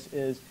example of this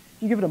is if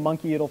you give it a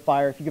monkey, it'll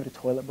fire. If you give it a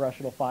toilet brush,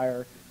 it'll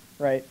fire,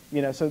 right?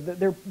 So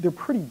they're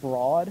pretty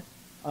broad,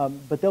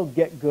 but they'll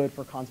get good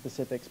for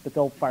conspecifics, but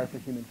they'll fire for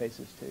human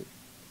faces too.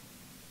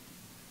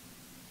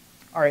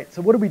 All right,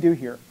 so what do we do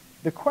here?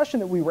 The question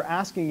that we were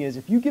asking is,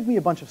 if you give me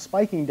a bunch of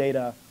spiking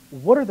data,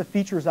 what are the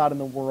features out in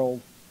the world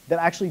that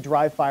actually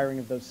drive firing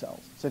of those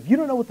cells? So if you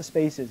don't know what the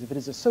space is, if it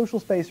is a social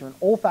space or an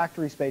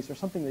olfactory space or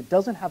something that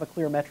doesn't have a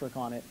clear metric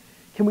on it,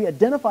 can we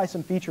identify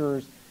some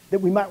features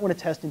that we might want to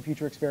test in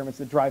future experiments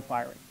that drive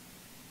firing?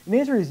 And the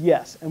answer is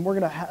yes, and we're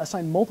going to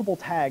assign multiple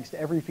tags to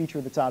every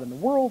feature that's out in the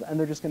world, and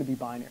they're just going to be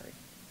binary.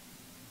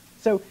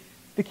 So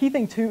the key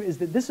thing, too, is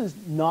that this is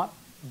not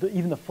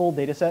even the full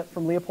data set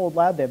from Leopold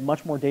Lab. They have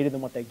much more data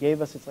than what they gave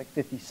us. It's like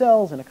 50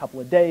 cells in a couple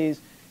of days.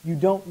 You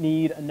don't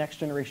need a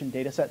next-generation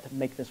data set to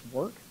make this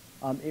work.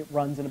 It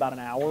runs in about an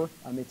hour.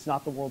 It's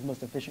not the world's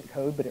most efficient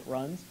code, but it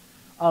runs.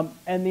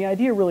 And the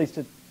idea really is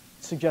to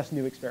suggest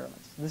new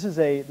experiments. This is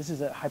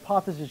a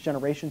hypothesis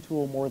generation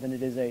tool more than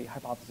it is a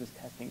hypothesis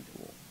testing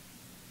tool.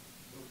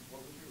 So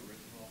what was your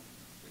original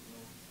signal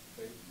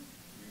space?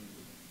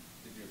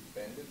 Did you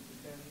expand it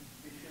to 10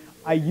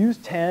 features? I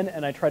used 10,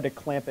 and I tried to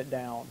clamp it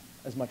down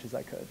as much as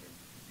I could.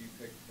 You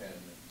picked 10.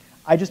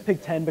 I just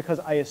picked 10 because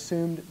I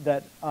assumed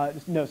that,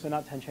 no, so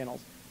not 10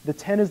 channels. The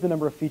 10 is the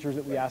number of features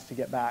that we asked to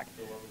get back.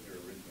 So what was your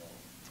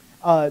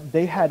original?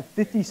 They had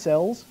 50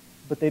 cells,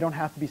 but they don't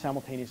have to be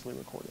simultaneously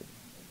recorded.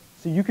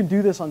 So you can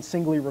do this on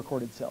singly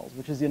recorded cells,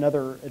 which is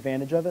another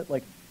advantage of it.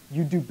 Like,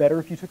 you'd do better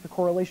if you took the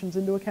correlations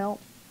into account,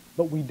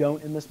 but we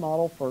don't in this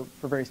model for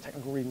various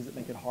technical reasons that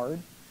make it hard.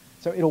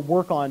 So it'll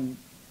work on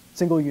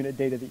single unit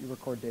data that you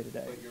record day to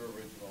day. But your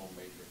original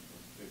matrix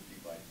was 50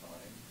 by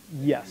time?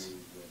 Yes. You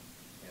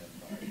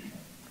went 10 by time?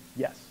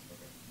 Yes.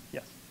 Okay.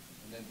 Yes.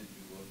 And then did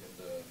you look at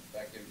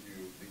that gives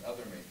you, the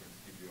other matrix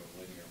gives you a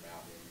linear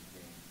mapping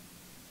between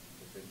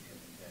the 50 and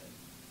the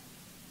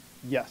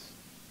 10? Yes.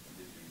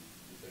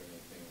 Is there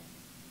anything?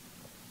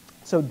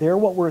 So there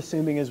what we're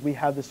assuming is we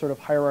have this sort of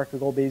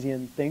hierarchical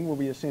Bayesian thing where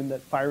we assume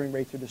that firing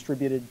rates are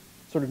distributed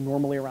sort of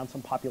normally around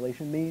some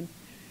population mean.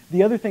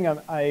 The other thing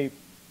I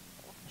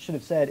should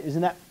have said is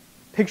in that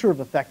picture of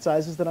effect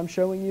sizes that I'm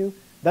showing you,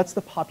 that's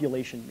the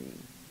population mean.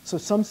 So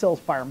some cells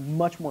fire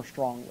much more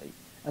strongly,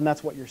 and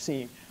that's what you're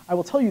seeing. I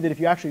will tell you that if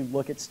you actually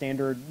look at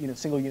standard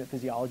single unit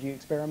physiology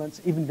experiments,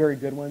 even very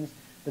good ones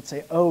that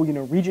say, oh,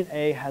 region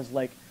A has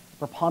like a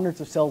preponderance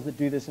of cells that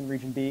do this in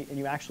region B, and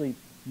you actually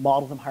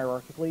model them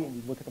hierarchically and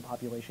you look at the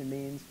population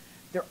means,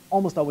 they're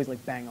almost always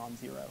like bang on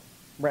zero,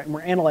 right? And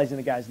we're analyzing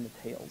the guys in the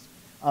tails.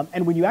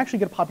 And when you actually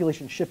get a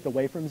population shift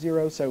away from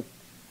zero, so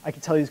I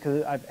can tell you this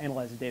because I've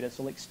analyzed the data.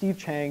 So like Steve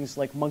Chang's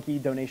like monkey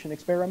donation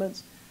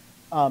experiments,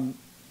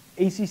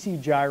 ACC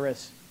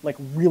gyrus like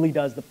really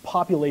does, the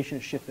population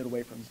is shifted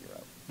away from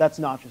zero. That's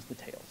not just the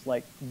tails.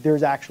 Like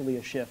there's actually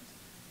a shift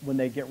when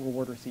they get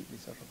reward receipt in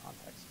these social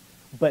contexts.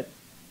 But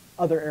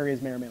other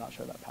areas may or may not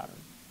show that pattern.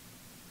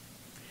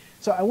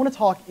 So I want to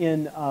talk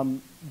in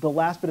the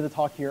last bit of the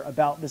talk here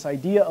about this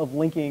idea of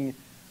linking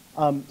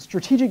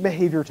strategic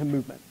behavior to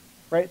movement,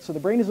 right? So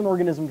the brain is an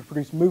organism to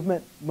produce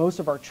movement. Most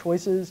of our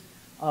choices,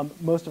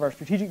 most of our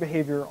strategic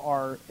behavior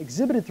are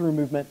exhibited through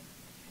movement,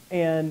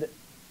 and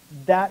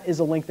that is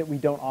a link that we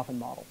don't often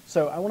model.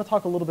 So I want to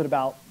talk a little bit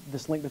about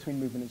this link between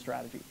movement and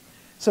strategy.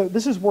 So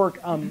this is work,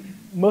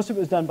 most of it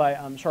was done by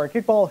Sharik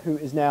Iqbal, who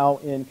is now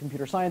in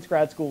computer science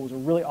grad school, was a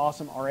really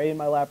awesome RA in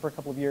my lab for a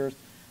couple of years.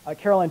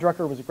 Caroline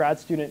Drucker was a grad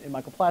student in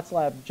Michael Platt's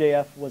lab.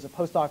 JF was a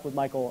postdoc with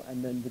Michael,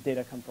 and then the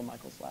data come from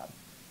Michael's lab.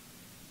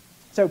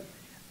 So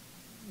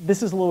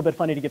this is a little bit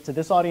funny to get to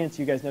this audience.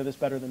 You guys know this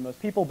better than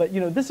most people, but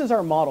this is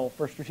our model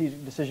for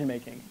strategic decision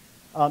making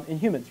in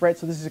humans, right?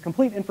 So this is a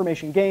complete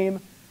information game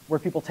where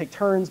people take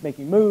turns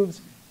making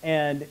moves,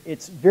 and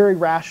it's very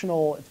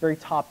rational, it's very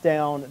top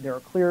down, there are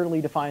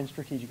clearly defined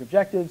strategic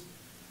objectives.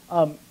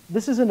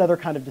 This is another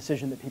kind of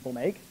decision that people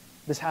make.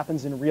 This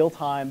happens in real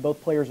time.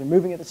 Both players are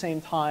moving at the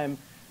same time.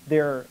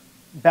 They're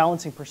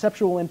balancing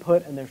perceptual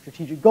input and their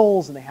strategic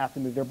goals, and they have to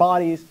move their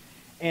bodies,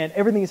 and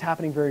everything is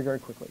happening very, very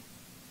quickly.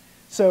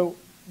 So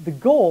the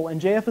goal,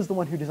 and JF is the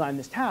one who designed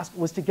this task,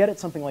 was to get at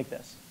something like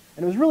this.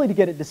 And it was really to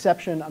get at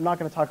deception. I'm not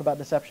going to talk about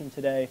deception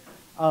today.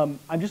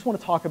 I just want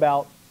to talk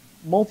about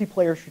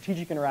multiplayer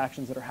strategic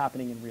interactions that are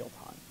happening in real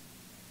time.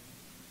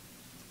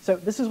 So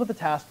this is what the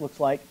task looks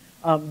like.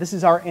 This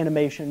is our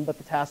animation, but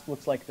the task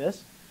looks like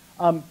this.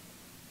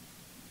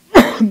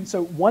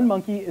 So one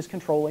monkey is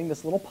controlling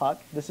this little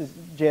puck. This is,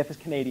 JF is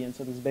Canadian,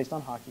 so this is based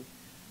on hockey.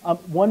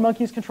 One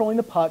monkey is controlling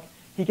the puck.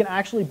 He can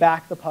actually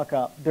back the puck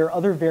up. There are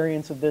other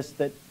variants of this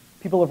that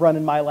people have run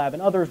in my lab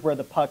and others where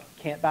the puck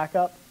can't back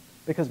up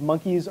because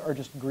monkeys are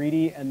just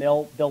greedy and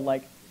they'll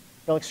like,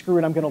 screw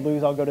it, I'm going to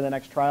lose, I'll go to the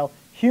next trial.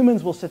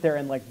 Humans will sit there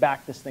and like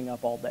back this thing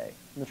up all day,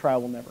 and the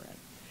trial will never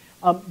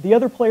end. The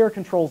other player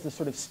controls this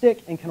sort of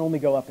stick and can only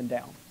go up and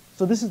down.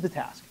 So this is the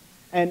task.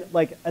 And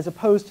like, as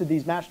opposed to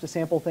these match to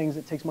sample things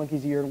that takes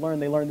monkeys a year to learn,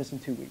 they learn this in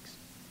 2 weeks.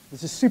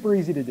 This is super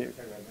easy to do.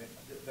 Okay,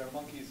 right. There are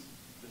monkeys,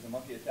 there's a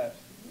monkey attached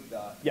to the blue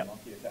dot and Yep. a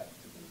monkey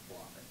attached to the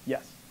block.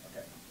 Yes.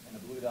 Okay, and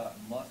the blue dot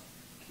must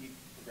keep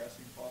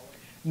progressing forward?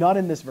 Not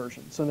in this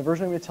version. So in the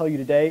version I'm going to tell you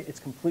today, it's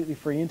completely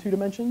free in 2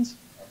 dimensions.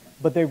 Okay.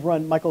 But they've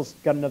run, Michael's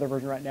got another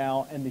version right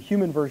now, and the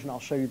human version,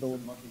 I'll show you the So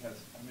the monkey has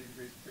how many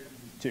degrees of freedom?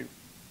 2. Okay.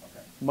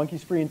 The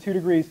monkey's free in 2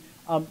 degrees.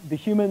 The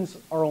humans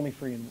are only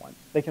free in 1.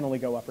 They can only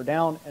go up or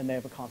down, and they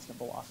have a constant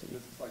velocity.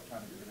 This is like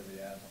trying to get rid of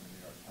the ads on the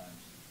New York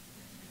Times.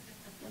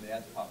 When the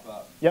ads pop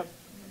up, Yep. and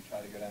you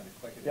try to go down to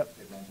click it, Yep.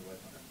 it runs away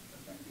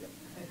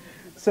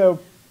from it.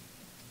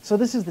 So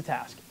this is the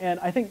task. And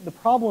I think the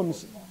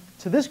problems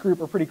to this group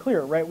are pretty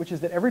clear, right? Which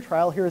is that every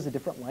trial here is a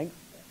different length.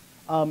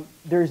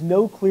 There's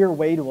no clear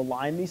way to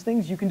align these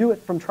things. You can do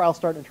it from trial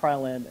start and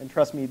trial end, and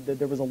trust me,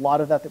 there was a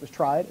lot of that was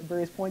tried at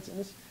various points in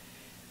this.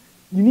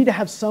 You need to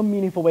have some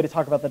meaningful way to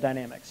talk about the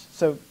dynamics.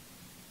 So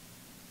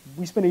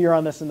we spent a year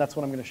on this, and that's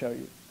what I'm going to show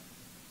you.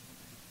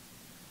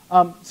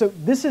 So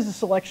this is a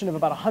selection of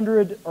about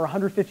 100 or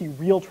 150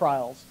 real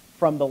trials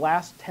from the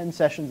last 10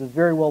 sessions of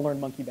very well-learned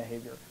monkey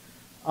behavior.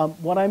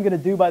 What I'm going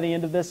to do by the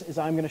end of this is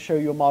I'm going to show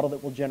you a model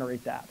that will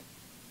generate that,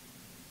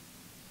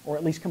 or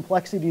at least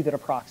complexity that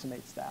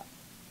approximates that.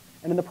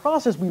 And in the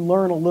process, we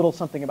learn a little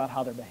something about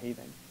how they're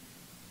behaving.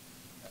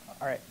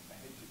 All right. I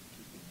hate to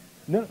keep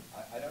being here. No.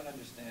 I don't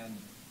understand.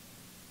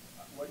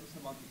 What does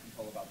the monkey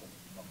control about the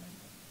momentum?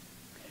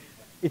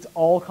 It's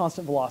all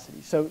constant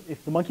velocity. So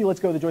if the monkey lets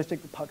go of the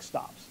joystick, the puck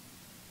stops.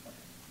 Okay.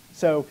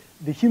 So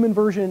the human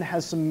version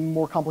has some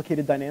more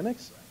complicated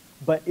dynamics,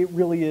 but it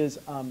really is,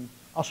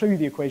 I'll show you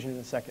the equation in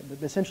a second,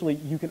 but essentially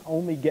you can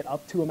only get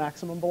up to a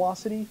maximum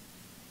velocity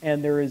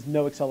and there is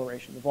no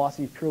acceleration. The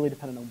velocity is purely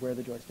dependent on where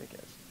the joystick is.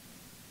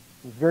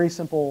 It's a very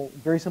simple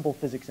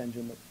physics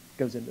engine that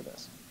goes into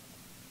this.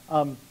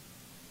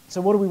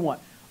 So what do we want?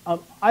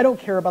 I don't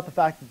care about the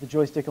fact that the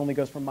joystick only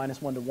goes from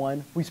 -1 to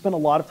 1. We spent a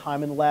lot of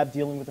time in the lab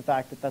dealing with the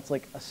fact that that's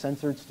like a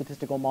censored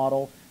statistical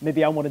model.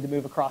 Maybe I wanted to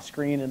move across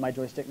screen and my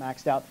joystick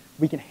maxed out.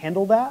 We can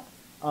handle that.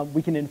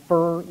 We can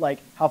infer like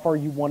how far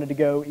you wanted to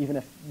go even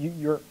if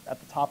you're at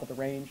the top of the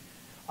range.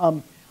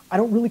 I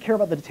don't really care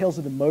about the details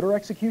of the motor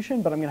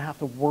execution, but I'm going to have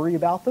to worry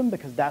about them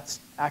because that's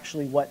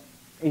actually what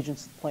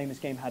agents playing this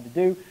game had to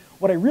do.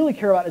 What I really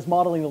care about is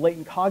modeling the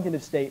latent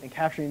cognitive state and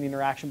capturing the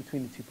interaction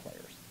between the 2 players.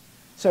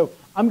 So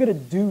I'm going to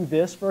do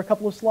this for a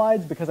couple of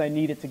slides because I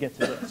need it to get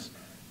to this.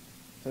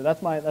 So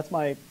that's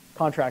my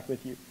contract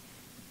with you.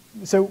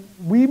 So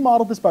we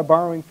modeled this by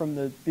borrowing from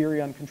the theory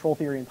on control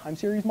theory and time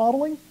series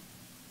modeling,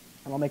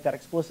 and I'll make that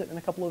explicit in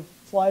a couple of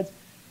slides,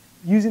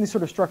 using these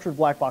sort of structured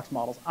black box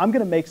models. I'm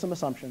going to make some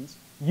assumptions.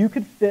 You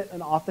could fit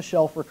an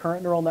off-the-shelf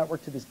recurrent neural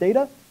network to this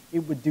data.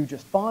 It would do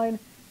just fine.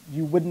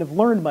 You wouldn't have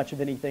learned much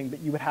of anything, but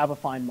you would have a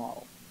fine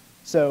model.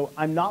 So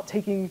I'm not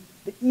taking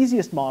the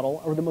easiest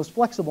model or the most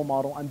flexible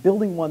model. I'm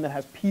building one that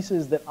has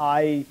pieces that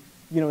I,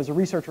 as a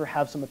researcher,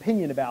 have some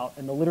opinion about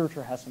and the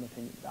literature has some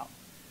opinion about.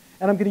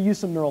 And I'm going to use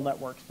some neural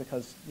networks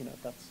because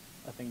that's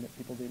a thing that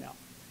people do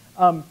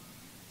now.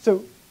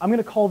 So I'm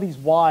going to call these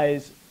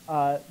Y's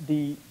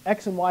the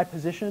X and Y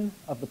position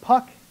of the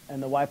puck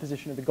and the Y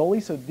position of the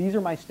goalie. So these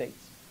are my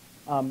states.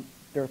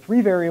 There are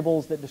 3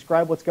 variables that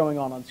describe what's going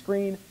on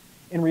screen.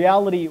 In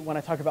reality, when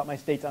I talk about my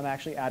states, I'm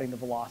actually adding the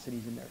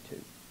velocities in there too.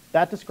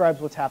 That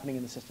describes what's happening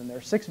in the system. There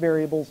are 6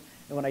 variables,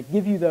 and when I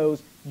give you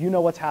those, you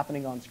know what's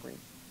happening on screen.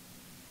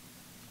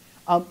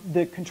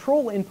 The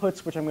control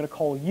inputs, which I'm going to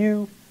call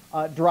U,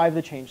 drive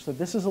the change. So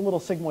this is a little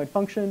sigmoid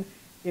function.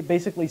 It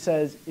basically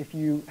says if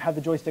you have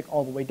the joystick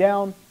all the way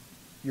down,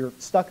 you're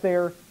stuck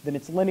there, then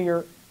it's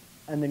linear,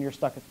 and then you're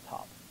stuck at the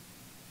top.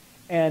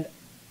 And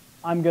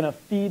I'm going to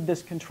feed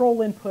this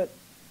control input,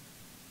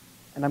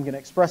 and I'm going to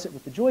express it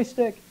with the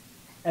joystick,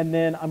 and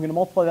then I'm going to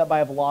multiply that by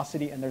a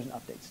velocity, and there's an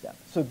update step.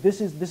 So this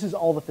is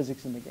all the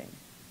physics in the game.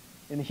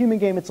 In the human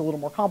game, it's a little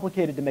more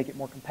complicated to make it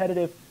more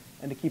competitive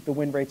and to keep the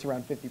win rates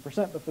around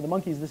 50%, but for the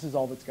monkeys, this is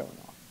all that's going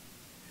on.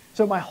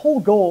 So my whole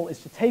goal is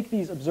to take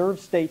these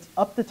observed states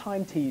up to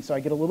time t, so I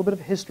get a little bit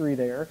of history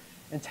there,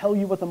 and tell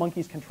you what the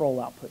monkey's control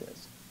output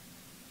is.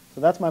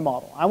 So that's my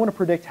model. I want to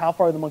predict how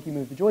far the monkey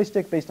moved the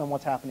joystick based on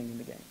what's happening in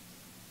the game.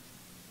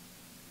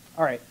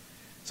 All right,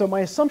 so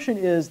my assumption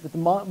is that the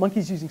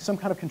monkey's using some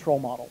kind of control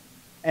model.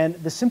 And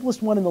the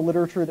simplest one in the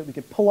literature that we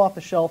could pull off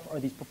the shelf are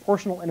these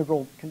proportional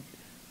integral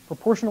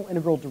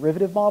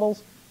derivative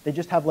models. They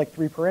just have like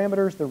 3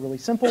 parameters. They're really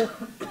simple.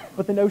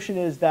 But the notion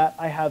is that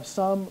I have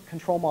some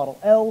control model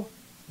L.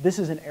 This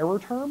is an error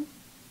term.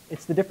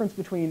 It's the difference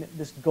between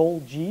this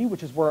goal G,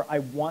 which is where I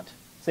want,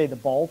 say, the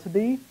ball to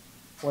be,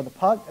 or the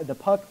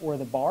puck or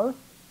the bar,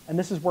 and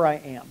this is where I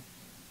am.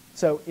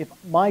 So if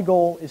my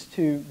goal is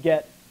to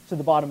get to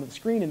the bottom of the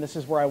screen, and this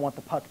is where I want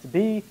the puck to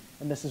be,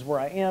 and this is where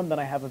I am, then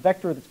I have a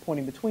vector that's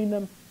pointing between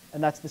them,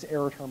 and that's this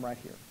error term right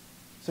here.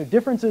 So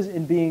differences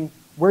in being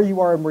where you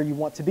are and where you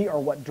want to be are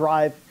what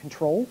drive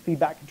control,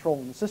 feedback control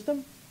in the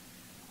system.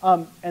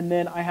 And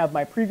then I have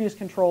my previous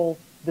control.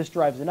 This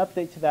drives an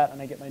update to that,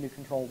 and I get my new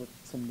control with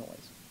some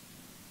noise.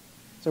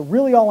 So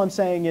really all I'm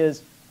saying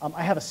is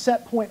I have a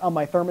set point on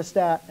my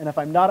thermostat, and if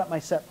I'm not at my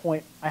set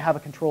point, I have a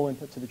control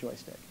input to the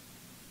joystick.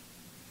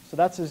 So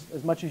that's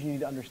as much as you need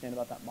to understand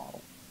about that model.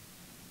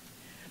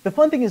 The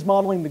fun thing is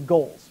modeling the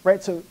goals,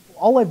 right? So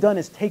all I've done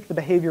is take the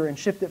behavior and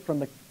shift it from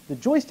the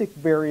joystick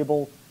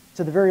variable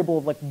to the variable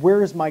of like,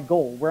 where is my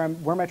goal? Where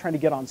am I trying to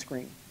get on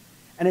screen?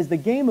 And as the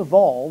game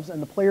evolves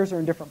and the players are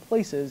in different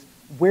places,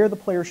 where the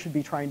players should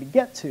be trying to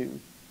get to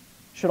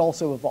should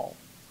also evolve.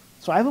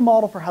 So I have a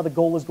model for how the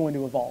goal is going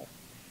to evolve.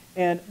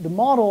 And the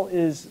model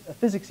is a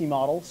physicsy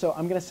model, so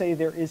I'm going to say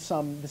there is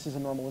this is a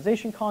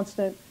normalization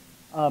constant.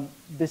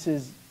 This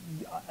is,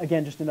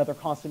 again, just another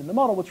constant in the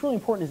model. What's really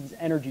important is this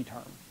energy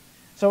term.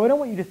 So what I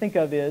want you to think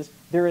of is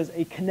there is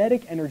a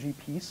kinetic energy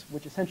piece,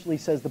 which essentially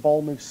says the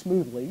ball moves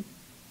smoothly,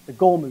 the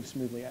goal moves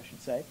smoothly, I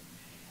should say,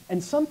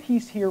 and some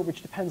piece here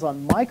which depends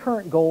on my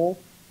current goal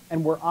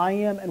and where I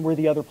am and where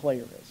the other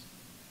player is.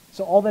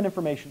 So all that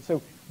information.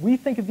 So we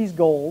think of these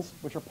goals,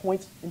 which are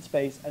points in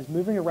space, as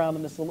moving around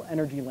in this little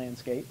energy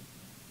landscape.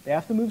 They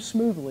have to move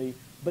smoothly,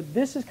 but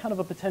this is kind of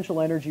a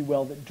potential energy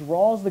well that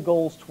draws the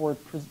goals toward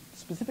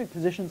specific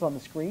positions on the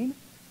screen,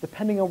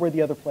 depending on where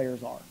the other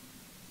players are.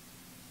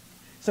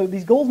 So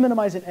these goals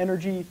minimize in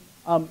energy.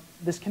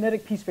 This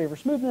kinetic piece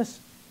favors smoothness.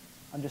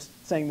 I'm just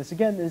saying this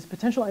again. This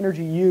potential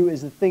energy U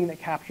is the thing that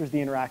captures the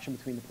interaction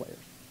between the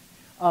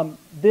players.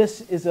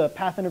 This is a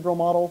path integral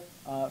model,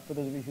 for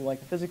those of you who like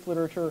the physics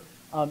literature.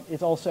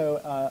 It's also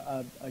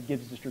a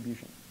Gibbs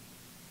distribution.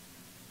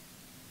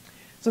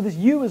 So this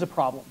U is a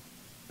problem,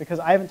 because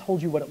I haven't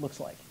told you what it looks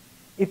like.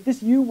 If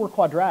this U were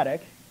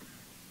quadratic,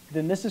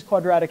 then this is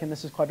quadratic and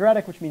this is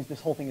quadratic, which means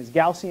this whole thing is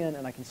Gaussian,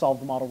 and I can solve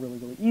the model really,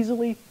 really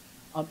easily.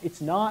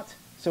 It's not,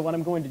 so what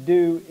I'm going to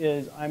do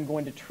is I'm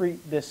going to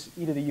treat this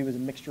e to the U as a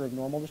mixture of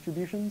normal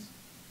distributions,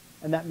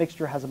 and that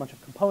mixture has a bunch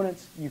of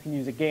components. You can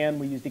use a GAN.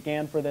 We used a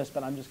GAN for this,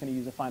 but I'm just going to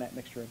use a finite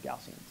mixture of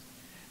Gaussians.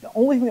 The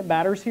only thing that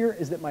matters here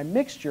is that my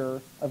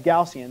mixture of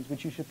Gaussians,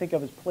 which you should think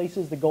of as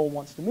places the goal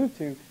wants to move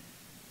to,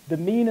 the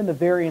mean and the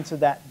variance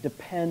of that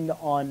depend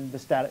on the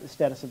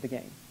status of the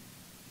game.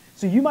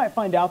 So you might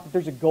find out that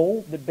there's a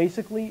goal that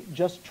basically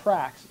just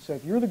tracks. So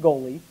if you're the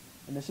goalie,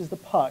 and this is the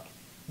puck,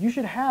 you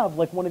should have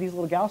like one of these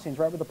little Gaussians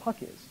right where the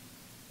puck is.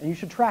 And you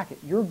should track it.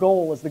 Your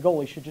goal as the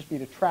goalie should just be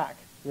to track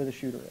where the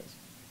shooter is.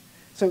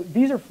 So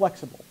these are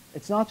flexible.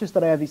 It's not just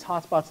that I have these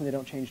hotspots and they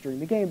don't change during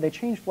the game. They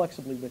change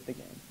flexibly with the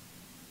game.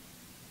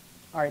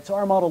 All right, so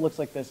our model looks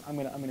like this. I'm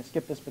gonna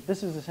skip this, but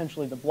this is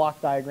essentially the block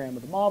diagram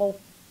of the model.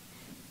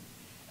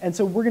 And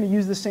so we're going to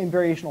use the same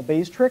variational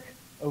Bayes trick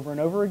over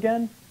and over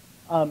again.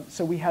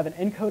 So we have an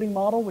encoding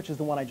model, which is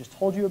the one I just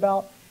told you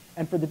about.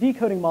 And for the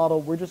decoding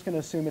model, we're just going to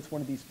assume it's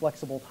one of these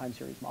flexible time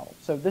series models.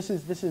 So this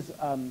is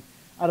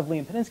out of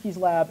Liam Paninsky's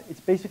lab. It's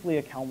basically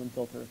a Kalman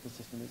filter if the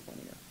system is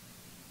linear.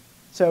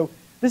 So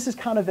this is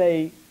kind of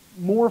a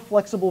more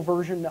flexible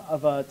version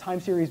of a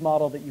time series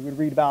model that you would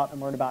read about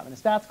and learn about in a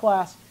stats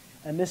class.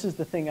 And this is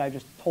the thing I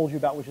just told you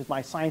about, which is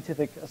my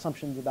scientific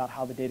assumptions about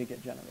how the data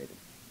get generated.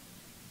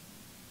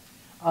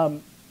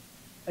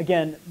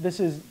 Again, this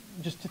is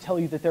just to tell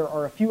you that there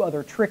are a few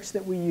other tricks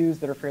that we use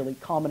that are fairly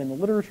common in the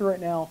literature right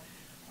now.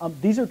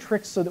 These are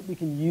tricks so that we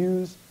can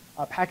use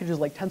packages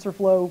like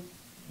TensorFlow,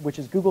 which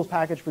is Google's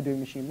package for doing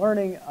machine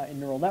learning in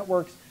neural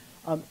networks,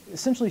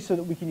 essentially so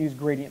that we can use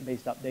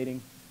gradient-based updating.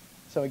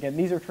 So again,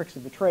 these are tricks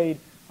of the trade.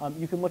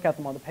 You can look at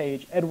them on the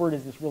page. Edward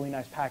is this really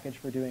nice package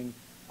for doing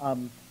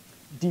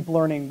deep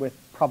learning with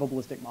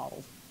probabilistic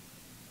models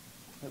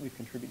that we've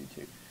contributed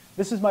to.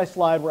 This is my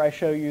slide where I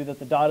show you that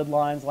the dotted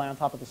lines lie on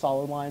top of the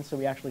solid lines, so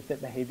we actually fit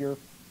behavior,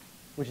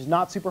 which is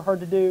not super hard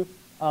to do.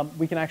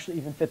 We can actually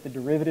even fit the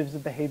derivatives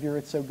of behavior.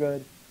 It's so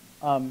good.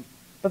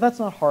 But that's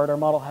not hard. Our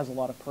model has a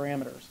lot of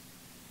parameters.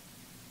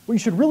 What you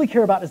should really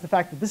care about is the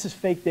fact that this is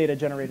fake data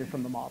generated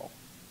from the model.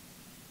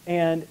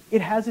 And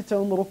it has its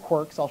own little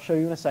quirks. I'll show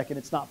you in a second.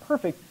 It's not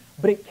perfect,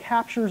 but it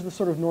captures the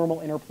sort of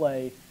normal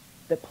interplay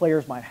that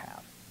players might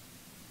have.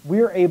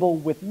 We're able,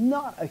 with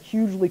not a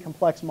hugely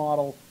complex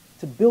model,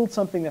 to build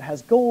something that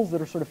has goals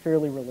that are sort of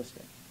fairly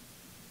realistic.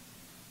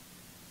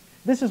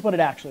 This is what it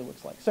actually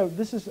looks like. So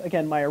this is,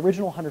 again, my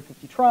original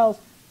 150 trials.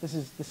 This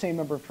is the same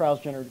number of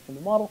trials generated from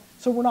the model.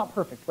 So we're not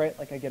perfect, right?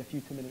 Like I get a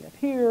few too many up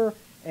here,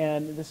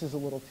 and this is a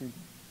little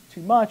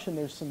too much, and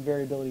there's some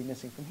variability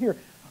missing from here.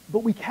 But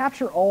we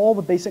capture all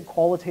the basic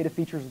qualitative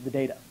features of the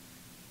data.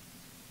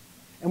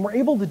 And we're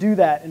able to do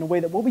that in a way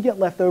that what we get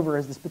left over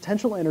is this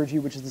potential energy,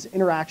 which is this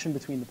interaction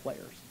between the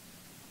players.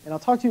 And I'll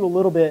talk to you a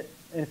little bit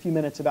in a few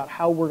minutes about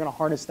how we're going to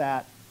harness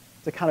that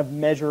to kind of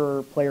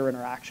measure player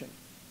interaction.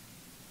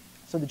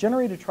 So the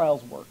generated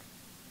trials work.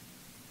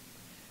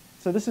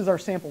 So this is our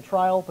sample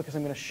trial because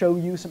I'm going to show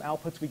you some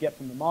outputs we get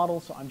from the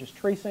model. So I'm just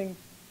tracing.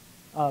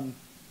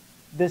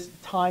 This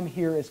time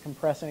here is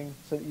compressing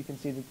so that you can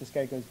see that this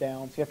guy goes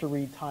down. So you have to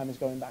read time is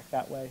going back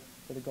that way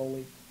for the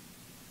goalie.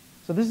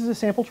 So this is a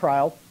sample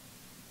trial.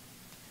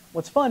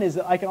 What's fun is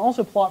that I can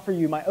also plot for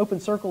you, my open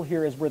circle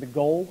here is where the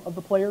goal of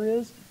the player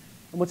is.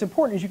 And what's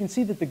important is you can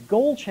see that the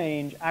goal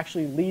change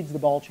actually leads the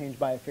ball change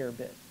by a fair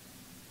bit.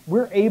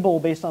 We're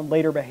able, based on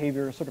later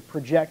behavior, to sort of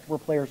project where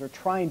players are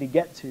trying to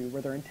get to,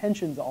 where their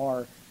intentions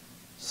are,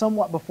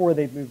 somewhat before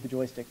they've moved the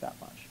joystick that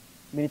much.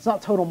 I mean, it's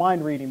not total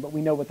mind reading, but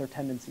we know what their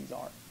tendencies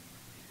are.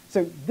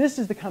 So this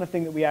is the kind of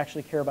thing that we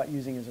actually care about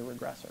using as a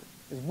regressor,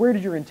 is where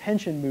did your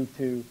intention move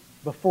to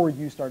before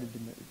you started to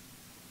move?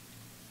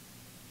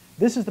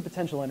 This is the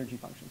potential energy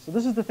function. So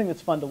this is the thing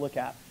that's fun to look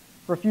at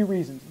for a few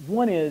reasons.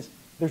 One is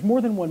there's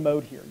more than one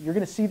mode here. You're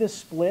going to see this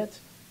split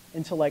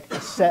into like a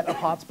set of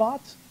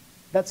hotspots.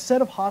 That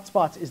set of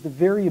hotspots is the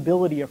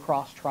variability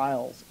across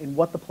trials in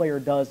what the player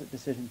does at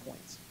decision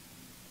points.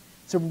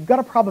 So we've got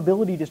a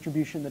probability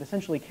distribution that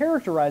essentially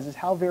characterizes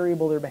how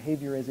variable their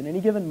behavior is in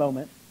any given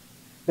moment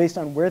based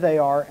on where they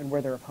are and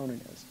where their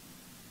opponent is.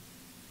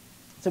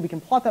 So we can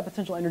plot that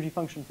potential energy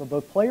function for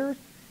both players,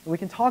 and we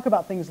can talk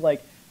about things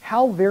like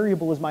how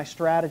variable is my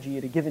strategy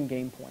at a given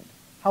game point?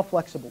 How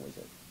flexible is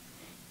it?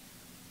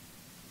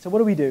 So what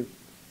do?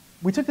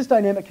 We took this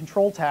dynamic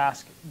control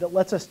task that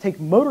lets us take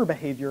motor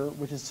behavior,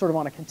 which is sort of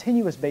on a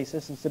continuous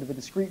basis instead of a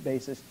discrete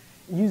basis,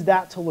 and use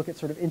that to look at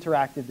sort of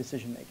interactive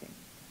decision making.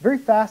 Very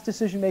fast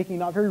decision making,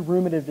 not very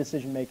ruminative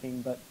decision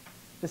making, but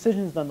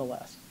decisions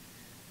nonetheless.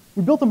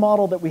 We built a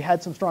model that we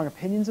had some strong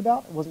opinions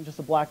about. It wasn't just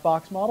a black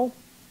box model.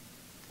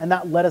 And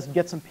that let us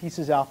get some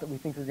pieces out that we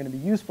think are going to be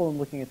useful in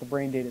looking at the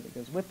brain data that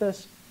goes with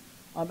this.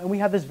 And we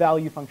have this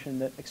value function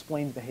that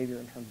explains behavior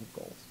in terms of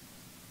goals.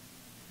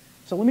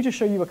 So let me just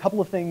show you a couple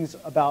of things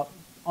about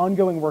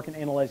ongoing work in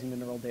analyzing the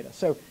neural data.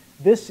 So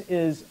this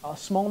is a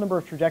small number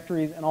of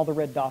trajectories, and all the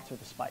red dots are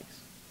the spikes.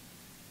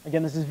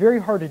 Again, this is very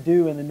hard to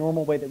do in the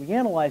normal way that we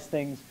analyze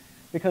things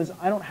because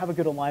I don't have a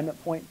good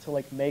alignment point to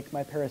like make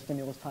my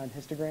parastimulus time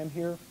histogram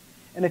here.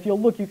 And if you'll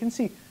look, you can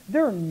see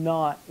they're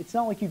not, it's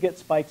not like you get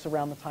spikes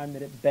around the time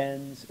that it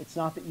bends. It's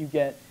not that you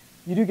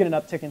do get an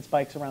uptick in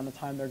spikes around the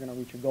time they're going to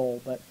reach a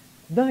goal, but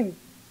nothing,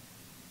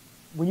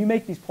 when you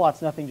make these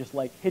plots, nothing just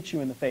like hits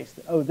you in the face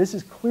that, oh, this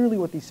is clearly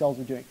what these cells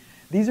are doing.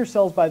 These are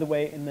cells, by the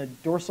way, in the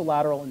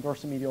dorsolateral and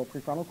dorsomedial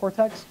prefrontal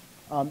cortex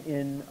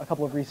in a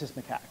couple of rhesus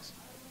macaques.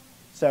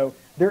 So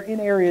they're in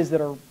areas that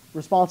are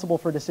responsible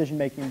for decision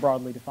making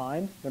broadly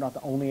defined. They're not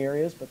the only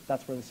areas, but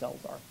that's where the cells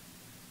are.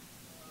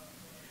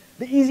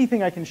 The easy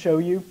thing I can show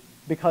you,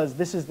 because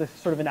this is the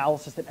sort of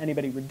analysis that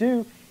anybody would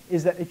do,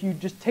 is that if you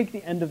just take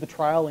the end of the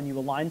trial and you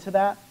align to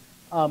that,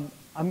 I'm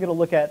going to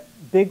look at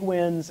big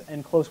wins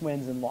and close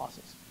wins and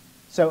losses.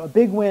 So a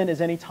big win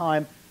is any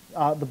time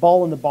the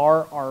ball and the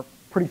bar are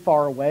pretty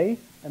far away,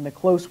 and the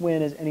close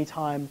win is any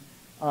time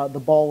the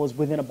ball is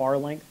within a bar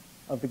length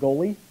of the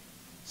goalie.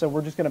 So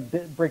we're just going to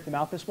break them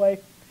out this way.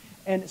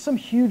 And some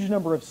huge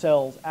number of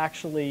cells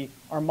actually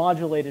are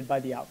modulated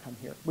by the outcome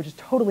here, which is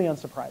totally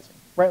unsurprising,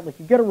 right? Like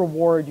you get a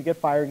reward, you get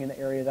firing in the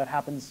area, that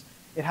happens,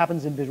 it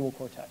happens in visual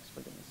cortex,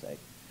 for goodness sake.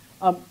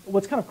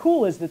 What's kind of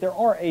cool is that there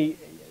are a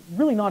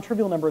really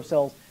non-trivial number of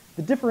cells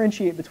that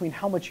differentiate between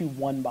how much you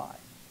won by.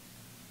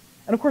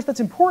 And of course, that's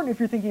important if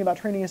you're thinking about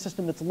training a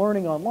system that's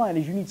learning online,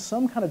 is you need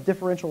some kind of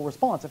differential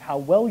response of how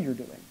well you're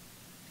doing.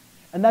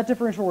 And that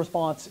differential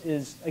response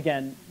is,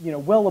 again,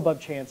 well above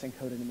chance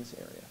encoded in this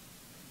area.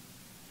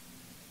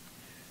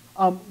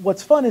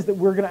 What's fun is that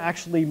we're going to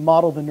actually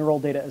model the neural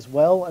data as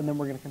well, and then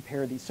we're going to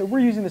compare these. So we're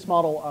using this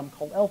model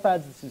called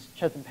LFADS. This is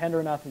Chetan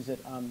Pandranath, who's at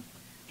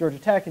Georgia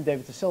Tech, and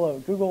David Tosillo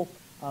at Google.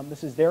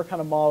 This is their kind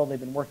of model they've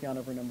been working on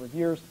over a number of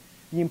years.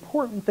 The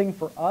important thing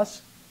for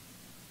us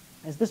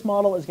is this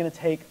model is going to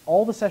take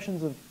all the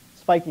sessions of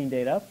spiking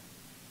data,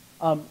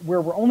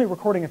 where we're only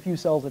recording a few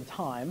cells at a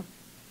time,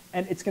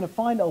 and it's going to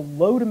find a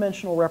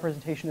low-dimensional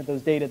representation of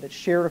those data that's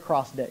shared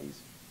across days.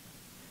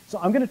 So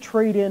I'm going to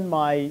trade in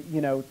my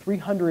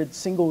 300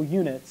 single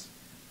units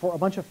for a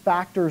bunch of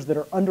factors that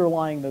are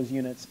underlying those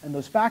units, and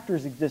those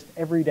factors exist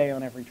every day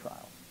on every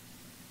trial.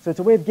 So it's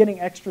a way of getting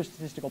extra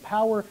statistical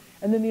power,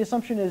 and then the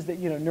assumption is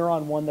that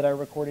neuron 1 that I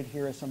recorded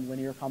here is some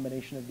linear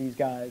combination of these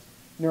guys,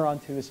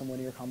 neuron 2 is some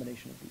linear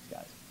combination of these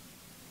guys.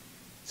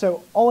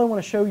 So all I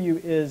want to show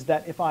you is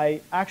that if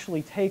I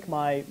actually take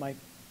my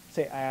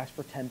say I asked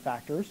for 10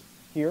 factors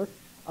here,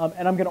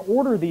 and I'm going to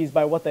order these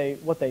by what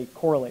they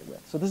correlate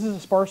with. So this is a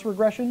sparse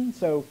regression.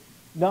 So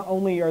not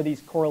only are these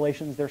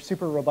correlations, they're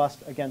super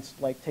robust against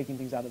like taking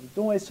things out of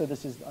the noise. So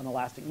this is an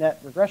elastic net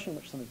regression,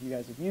 which some of you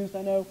guys have used,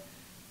 I know.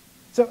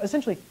 So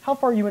essentially, how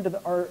far you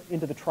are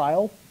into the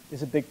trial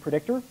is a big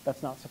predictor.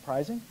 That's not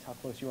surprising. It's how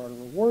close you are to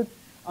reward.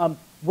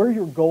 Where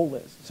your goal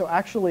is. So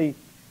actually,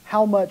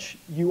 how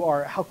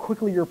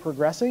quickly you're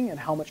progressing and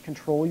how much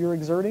control you're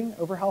exerting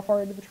over how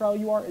far into the trial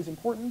you are is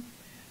important.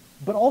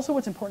 But also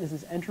what's important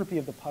is this entropy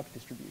of the puck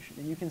distribution.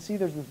 And you can see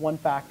there's this one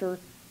factor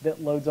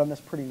that loads on this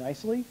pretty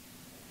nicely.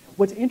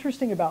 What's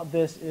interesting about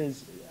this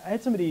is, I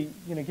had somebody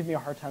give me a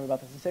hard time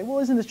about this and say, well,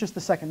 isn't this just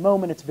the second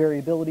moment, it's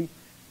variability?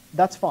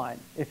 That's fine.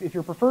 If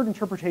your preferred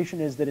interpretation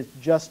is that it's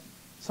just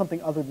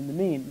something other than the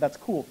mean, that's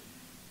cool.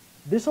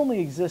 This only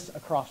exists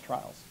across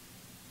trials,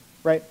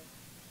 right?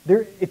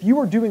 If you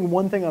are doing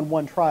one thing on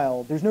one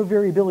trial, there's no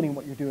variability in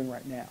what you're doing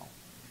right now.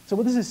 So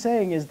what this is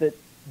saying is that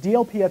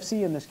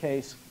DLPFC in this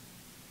case,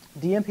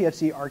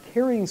 DMPFC are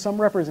carrying some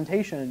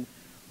representation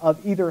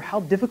of either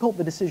how difficult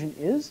the decision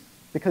is,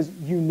 because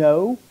you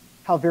know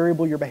how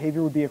variable your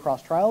behavior would be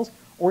across trials,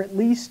 or at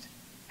least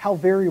how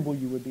variable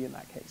you would be in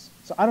that case.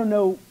 So I don't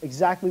know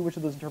exactly which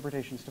of those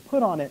interpretations to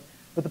put on it,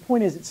 but the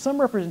point is it's some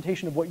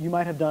representation of what you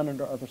might have done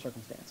under other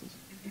circumstances.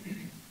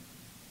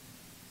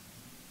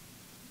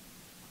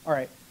 All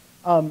right,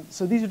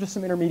 so these are just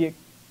some intermediate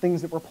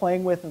things that we're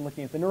playing with and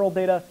looking at the neural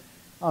data.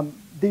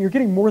 That you're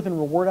getting more than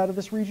reward out of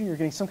this region. You're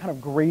getting some kind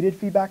of graded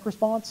feedback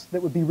response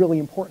that would be really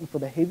important for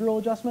behavioral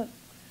adjustment.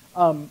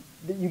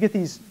 You get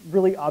these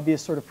really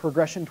obvious sort of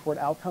progression toward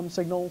outcome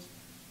signals.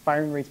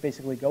 Firing rates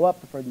basically go up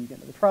the further you get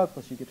into the trial,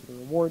 plus you get to the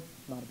reward.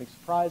 Not a big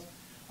surprise.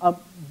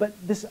 But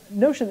this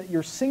notion that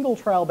your single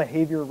trial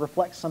behavior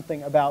reflects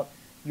something about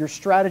your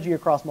strategy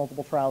across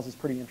multiple trials is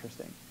pretty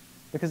interesting,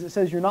 because it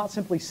says you're not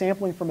simply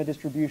sampling from a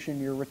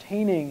distribution, you're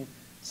retaining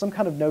some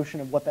kind of notion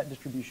of what that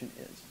distribution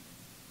is.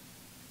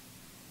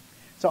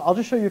 So I'll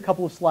just show you a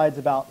couple of slides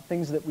about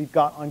things that we've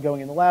got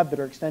ongoing in the lab that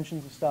are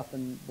extensions of stuff,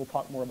 and we'll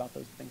talk more about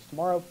those things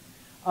tomorrow.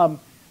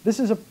 This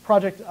is a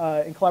project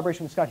in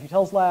collaboration with Scott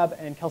Huttel's lab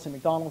and Kelsey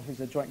McDonald, who's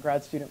a joint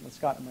grad student with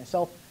Scott and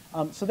myself.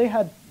 So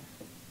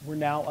we're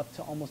now up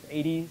to almost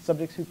 80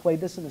 subjects who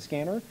played this in the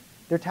scanner.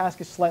 Their task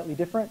is slightly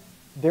different.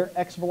 Their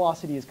X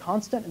velocity is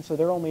constant, and so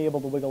they're only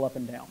able to wiggle up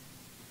and down.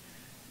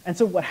 And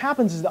so what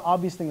happens is the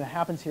obvious thing that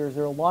happens here is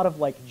there are a lot of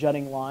like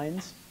jutting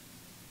lines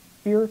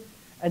here.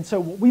 And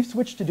so what we've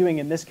switched to doing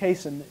in this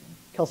case, and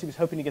Kelsey was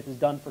hoping to get this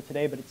done for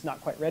today, but it's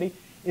not quite ready,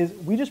 is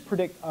we just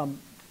predict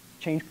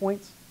change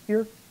points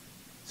here.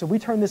 So we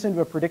turn this into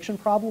a prediction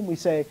problem. We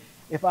say,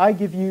 if I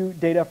give you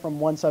data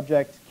from one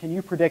subject, can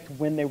you predict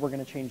when they were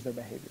going to change their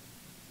behavior?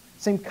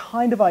 Same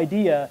kind of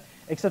idea,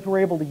 except we're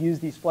able to use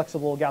these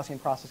flexible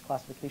Gaussian process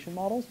classification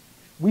models.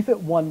 We fit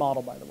one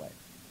model, by the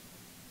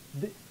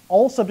way.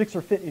 All subjects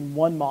are fit in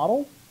one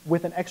model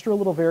with an extra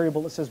little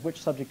variable that says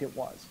which subject it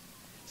was.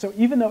 So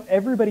even though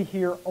everybody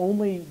here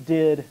only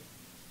did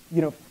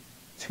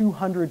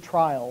 200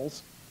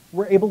 trials,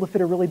 we're able to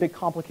fit a really big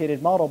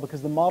complicated model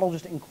because the model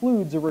just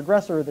includes a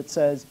regressor that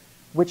says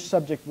which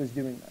subject was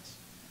doing this.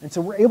 And so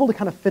we're able to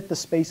kind of fit the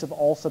space of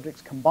all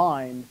subjects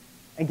combined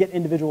and get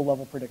individual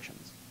level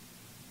predictions.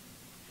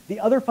 The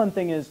other fun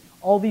thing is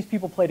all these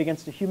people played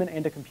against a human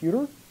and a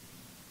computer,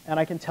 and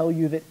I can tell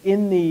you that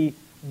in the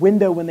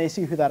window when they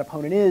see who that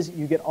opponent is,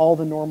 you get all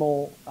the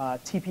normal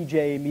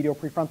TPJ medial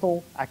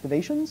prefrontal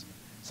activations,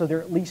 so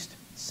they're at least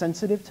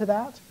sensitive to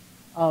that.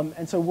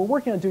 And so we're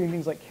working on doing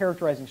things like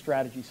characterizing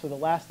strategies. So the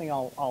last thing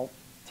I'll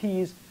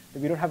tease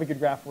that we don't have a good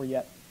graph for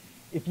yet,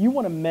 if you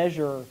want to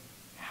measure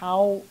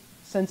how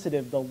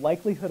sensitive the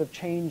likelihood of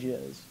change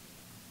is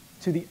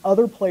to the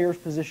other player's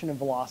position and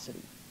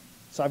velocity.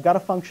 So I've got a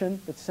function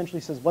that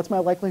essentially says, what's my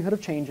likelihood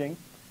of changing?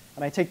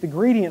 And I take the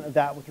gradient of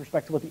that with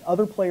respect to what the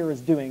other player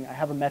is doing. I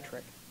have a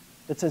metric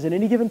that says at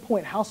any given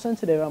point, how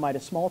sensitive am I to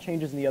small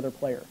changes in the other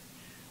player?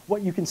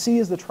 What you can see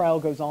as the trial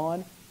goes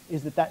on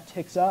is that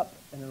ticks up,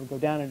 and it'll go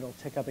down, and it'll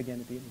tick up again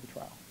at the end of the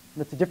trial.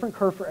 And it's a different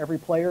curve for every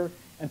player,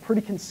 and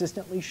pretty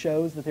consistently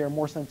shows that they are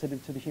more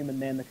sensitive to the human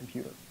than the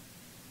computer.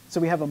 So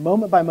we have a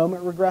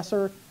moment-by-moment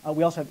regressor.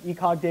 We also have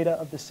ECOG data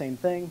of the same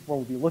thing, where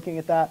we'll be looking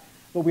at that.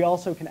 But we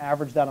also can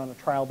average that on a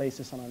trial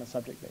basis and on a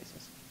subject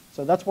basis.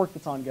 So that's work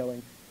that's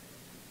ongoing.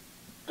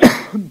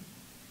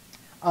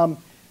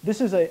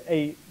 This is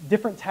a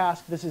different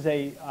task. This is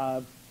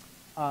a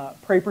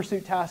prey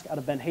pursuit task out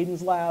of Ben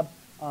Hayden's lab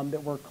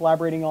that we're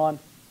collaborating on.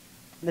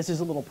 This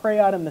is a little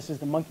prey item. This is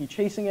the monkey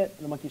chasing it,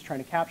 and the monkey's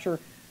trying to capture.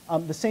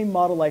 The same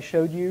model I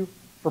showed you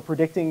for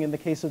predicting, in the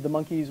case of the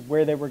monkeys,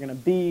 where they were going to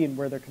be and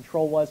where their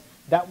control was,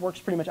 that works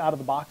pretty much out of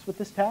the box with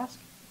this task.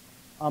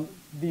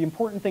 The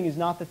important thing is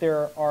not that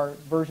there are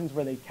versions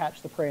where they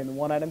catch the prey in the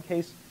one item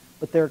case,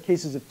 but there are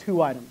cases of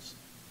two items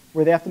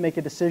where they have to make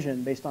a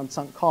decision based on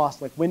sunk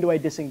cost, like when do I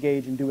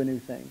disengage and do a new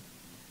thing.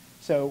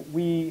 So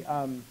we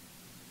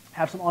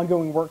have some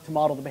ongoing work to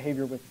model the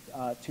behavior with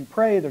two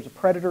prey. There's a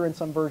predator in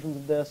some versions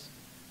of this.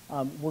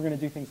 We're going to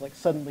do things like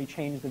suddenly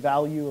change the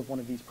value of one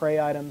of these prey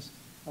items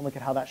and look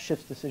at how that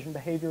shifts decision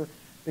behavior,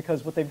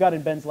 because what they've got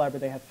in Ben's lab,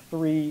 they have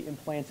 3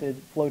 implanted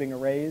floating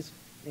arrays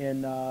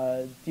in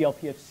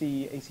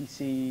DLPFC,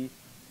 ACC,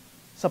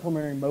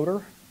 supplementary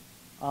motor.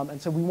 And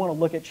so we want to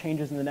look at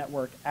changes in the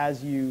network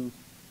as you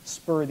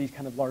spur these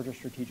kind of larger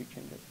strategic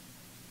changes.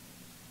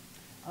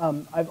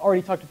 I've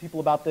already talked to people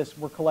about this.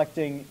 We're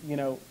collecting,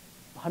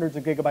 hundreds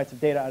of gigabytes of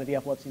data out of the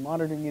epilepsy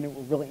monitoring unit.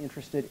 We're really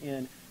interested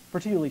in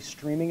particularly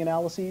streaming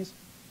analyses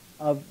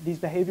of these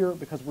behavior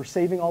because we're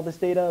saving all this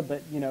data,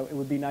 but it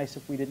would be nice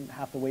if we didn't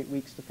have to wait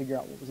weeks to figure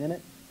out what was in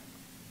it.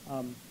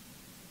 All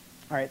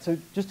right, so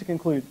just to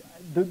conclude,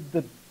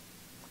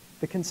 the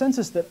the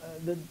consensus that,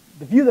 the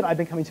view that I've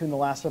been coming to in the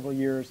last several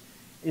years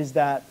is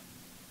that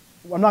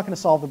I'm not going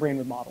to solve the brain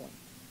with modeling.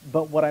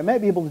 But what I might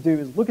be able to do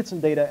is look at some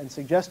data and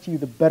suggest to you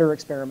the better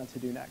experiment to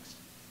do next.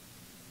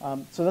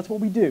 So that's what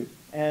we do.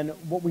 And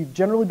what we've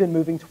generally been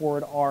moving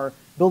toward are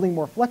building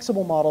more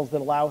flexible models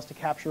that allow us to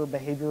capture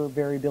behavior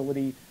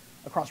variability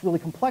across really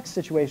complex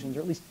situations,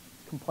 or at least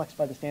complex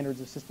by the standards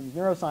of systems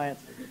neuroscience,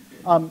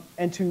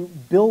 and to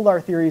build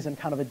our theories in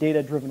kind of a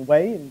data-driven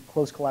way in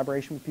close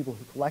collaboration with people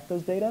who collect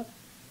those data,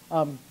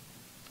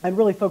 and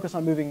really focus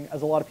on moving,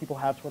 as a lot of people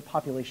have, toward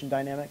population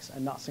dynamics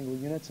and not single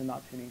units and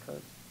not tuning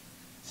curves.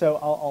 So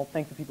I'll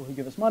thank the people who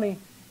give us money.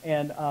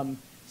 And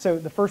so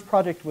the first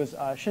project was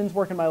Shin's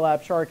work in my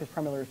lab. Sharik is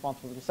primarily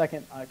responsible for the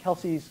second.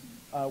 Kelsey's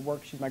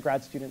work, she's my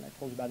grad student I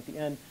told you about at the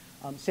end.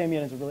 Sam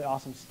Yen is a really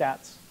awesome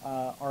stats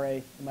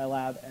RA in my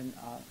lab, and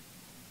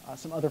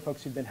some other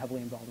folks who've been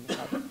heavily involved in the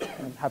project.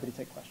 And I'm happy to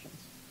take questions.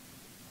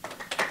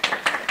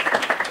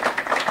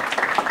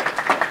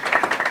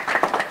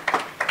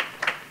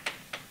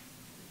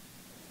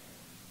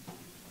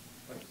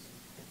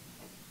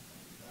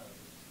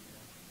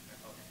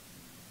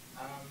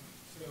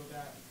 So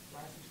that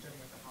last experiment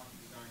with the hockey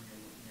design,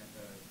 you're looking at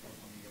the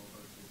Biomedical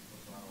versus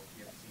lateral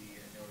PFC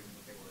and noting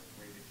that there were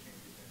rated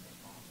changes in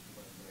response to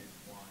whether they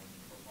won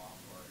or lost,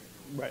 or if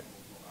there was Right. a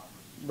total blowout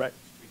versus Right.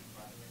 tweaking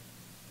environment.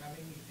 That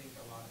made me think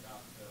a lot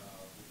about the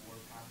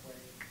reward pathway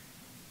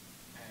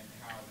and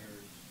how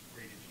there's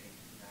rated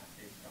changes in that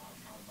based on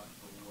how much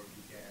reward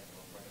you get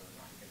or whether or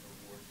not you get the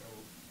reward. So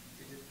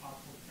is it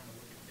possible to kind of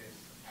look at this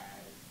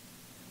as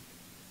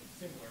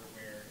similar,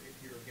 where if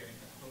you're getting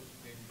a close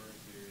win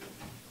versus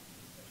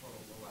a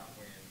total blowout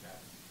win,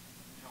 that's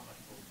how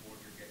much reward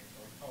you're getting.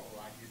 So like,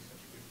 oh, I did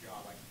such a good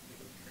job, I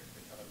completely tricked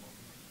this other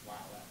monkey.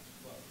 Wow, that was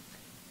close.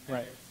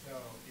 And Right. if so,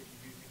 if you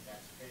do think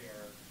that's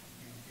fair,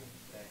 do you think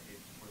that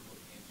it's worth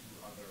looking into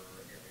other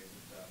areas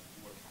of the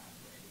reward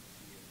pathway to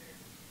see if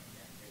there's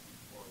again maybe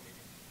correlating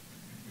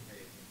with the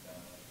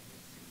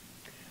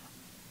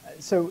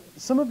So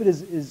some of it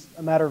is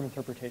a matter of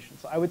interpretation.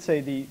 So I would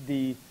say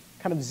the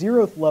kind of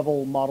 0th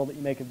level model that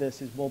you make of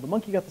this is, well, the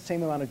monkey got the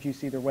same amount of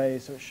juice either way,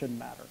 so it shouldn't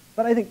matter.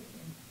 But I think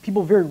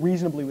people very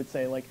reasonably would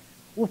say, like,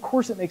 well, of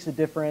course it makes a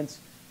difference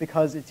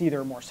because it's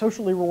either more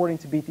socially rewarding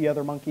to beat the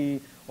other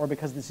monkey or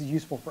because this is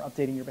useful for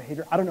updating your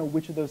behavior. I don't know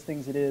which of those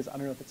things it is. I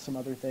don't know if it's some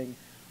other thing.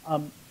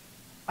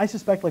 I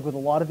suspect, like with a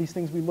lot of these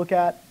things we look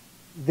at,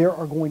 there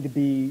are going to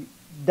be,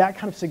 that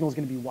kind of signal is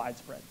going to be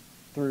widespread.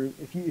 Through,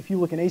 if you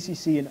look in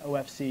ACC and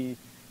OFC,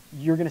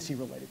 you're going to see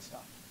related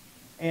stuff.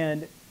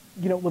 And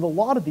you know, with a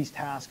lot of these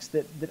tasks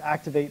that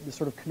activate the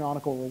sort of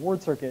canonical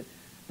reward circuit,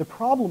 the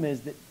problem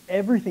is that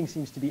everything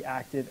seems to be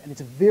active, and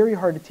it's very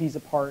hard to tease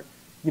apart,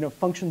 you know,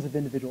 functions of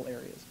individual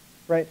areas,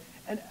 right?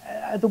 And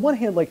at the one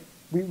hand, like,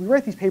 we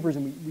write these papers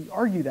and we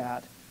argue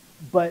that,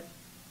 but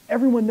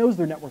everyone knows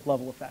their network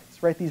level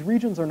effects, right? These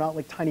regions are not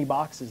like tiny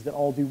boxes that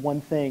all do one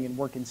thing and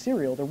work in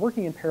serial. They're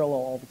working in parallel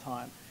all the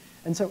time.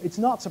 And so it's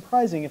not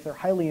surprising if they're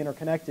highly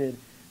interconnected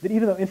that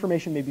even though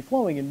information may be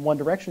flowing in one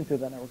direction through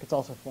that network, it's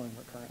also flowing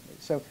recurrently.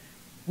 So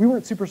we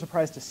weren't super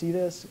surprised to see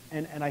this,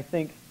 and I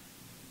think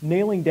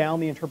nailing down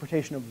the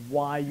interpretation of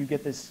why you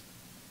get this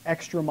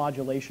extra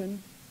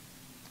modulation,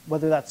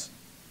 whether that's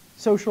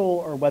social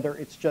or whether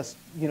it's just,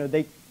 you know,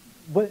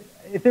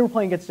 if they were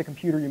playing against a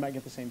computer, you might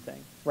get the same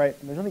thing, right?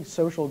 And there's nothing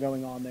social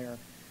going on there.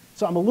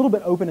 So I'm a little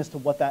bit open as to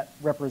what that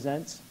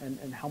represents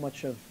and how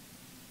much of,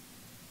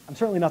 I'm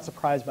certainly not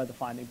surprised by the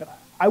finding, but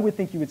I would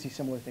think you would see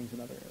similar things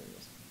in other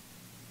areas.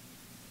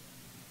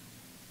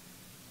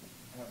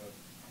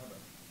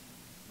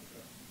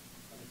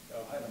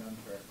 I have an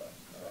unfair question.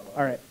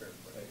 All right.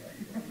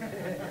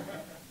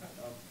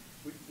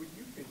 Would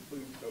you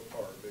conclude so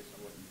far, based on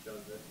what you've done,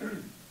 that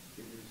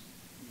it is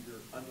either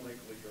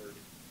unlikely or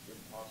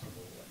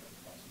impossible,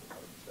 I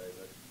would say,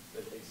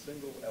 that a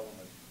single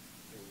element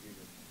in a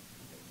unit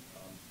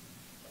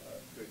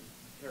could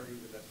carry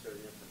the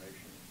necessary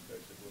information,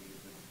 basically?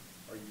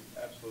 Are you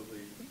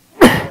absolutely,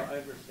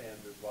 I understand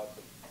there's lots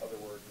of other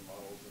work and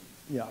models and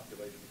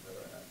populations that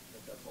are, and I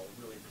think that's all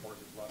really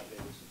important. There's a lot of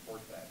data to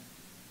support that.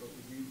 But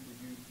would you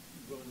be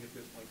willing at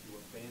this point to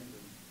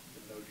abandon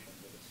the notion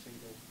that a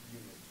single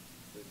unit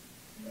could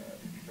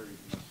carry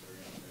the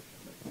necessary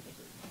information?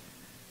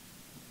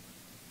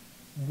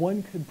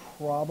 One could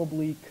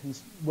probably,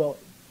 well,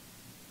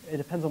 it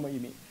depends on what you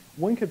mean.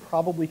 One could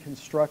probably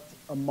construct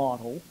a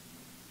model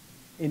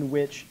in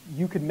which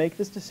you could make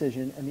this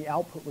decision and the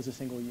output was a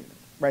single unit,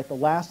 right? The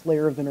last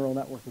layer of the neural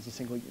network was a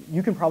single unit.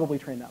 You can probably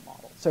train that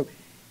model. So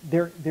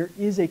there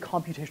is a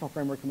computational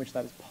framework in which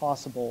that is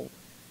possible.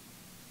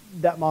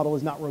 That model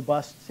is not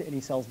robust to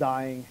any cells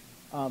dying.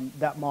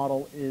 That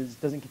model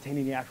doesn't contain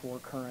any actual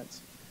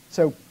recurrence.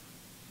 So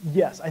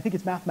yes, I think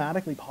it's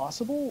mathematically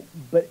possible,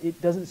 but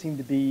it doesn't seem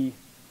to be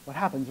what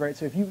happens, right?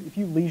 So if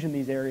you lesion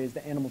these areas,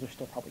 the animals are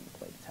still probably going to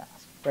play the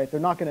task, right? They're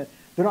not going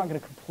to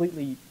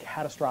completely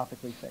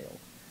catastrophically fail.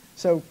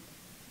 So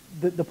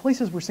the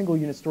places where single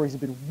unit stories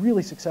have been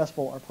really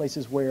successful are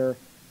places where,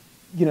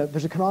 you know,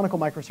 there's a canonical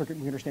microcircuit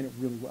and we understand it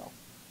really well,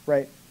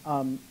 right?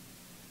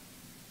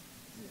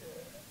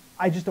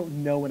 I just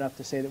don't know enough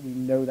to say that we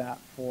know that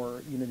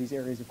for these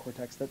areas of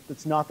cortex.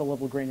 That's not the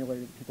level of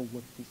granularity that people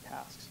look at these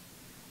tasks.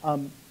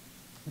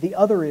 The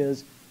other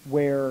is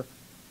where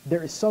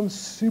there is some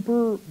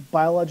super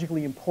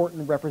biologically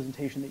important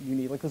representation that you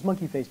need, like those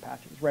monkey face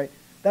patches, right?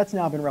 That's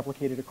now been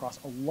replicated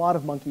across a lot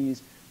of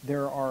monkeys.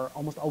 There are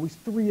almost always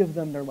 3 of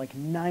them. They're like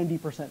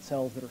 90%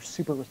 cells that are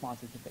super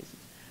responsive to faces.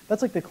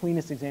 That's like the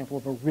cleanest example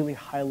of a really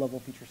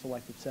high-level feature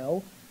selective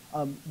cell,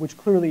 which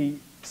clearly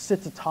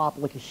sits atop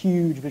like a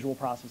huge visual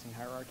processing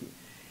hierarchy.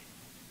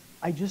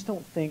 I just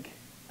don't think,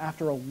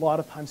 after a lot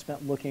of time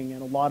spent looking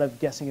and a lot of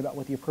guessing about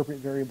what the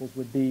appropriate variables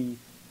would be,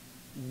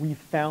 we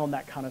found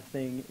that kind of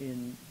thing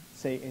in,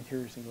 say,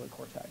 anterior cingulate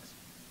cortex,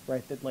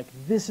 right? That like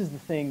this is the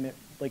thing that,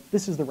 like,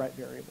 this is the right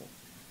variable.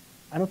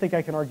 I don't think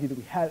I can argue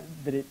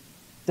that it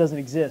doesn't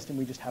exist and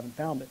we just haven't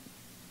found it,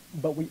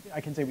 but I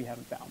can say we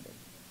haven't found it.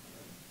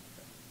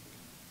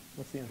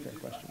 What's the unfair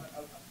question? Oh,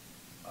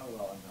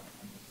 well, I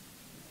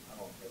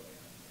won't really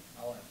answer.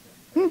 I'll answer.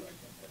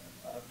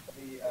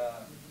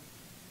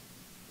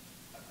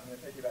 I'm going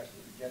to take you back to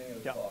the beginning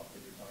of the talk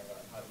where you're talking about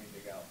how do we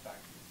dig out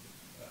factors,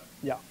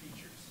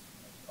 features,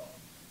 let's call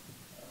them.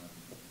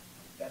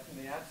 That's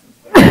in the absence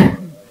of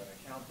an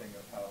accounting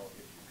of how, if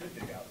you could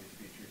dig out these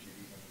features,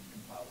 you'd even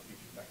compile the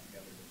features back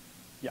together to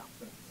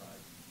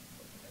synthesize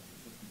what the metric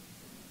system is.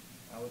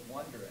 I was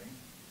wondering,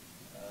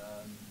 I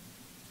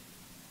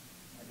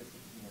guess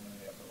this is one of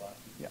the upper last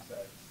people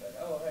said,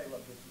 oh, hey,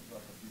 look, this is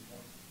like a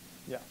viewpoint.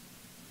 Yeah.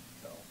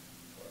 So,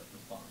 or a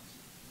response.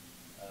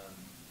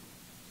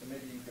 So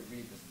maybe you could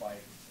read the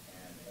spikes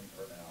and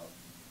invert out,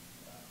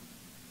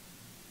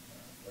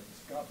 or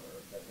discover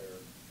that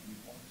they're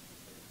viewpoints to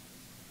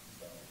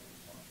cell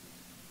responses.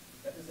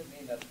 That doesn't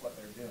mean that's what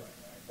they're doing,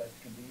 right? That's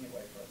a convenient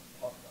way for us to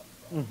talk about the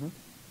problem.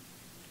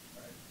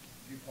 Right?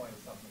 Viewpoint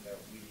is something that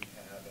we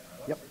have in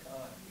our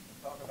lexicon, and we can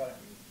talk about it,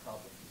 and we can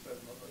accomplish it. So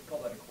let's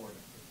call that a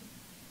coordinate system.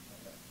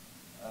 Okay.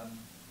 I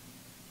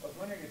was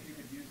wondering if you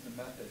could use the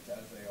methods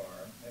as they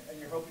are, and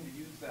you're hoping to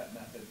use that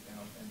method and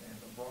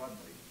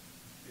broadly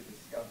to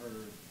discover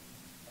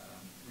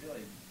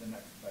really the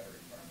next better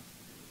environments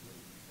to do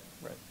really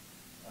Right.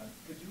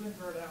 Could you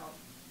invert out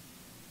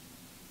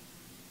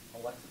a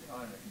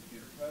lexicon and a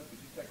computer code? Could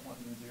you take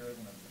 1s and 0s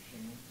in a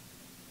machine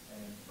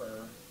and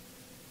infer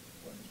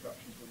what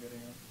instructions we're getting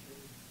on?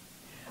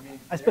 I mean,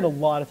 I spent a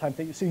lot of time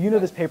thinking. So you know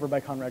this paper by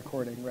Conrad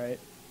Cording, right?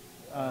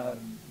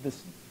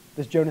 This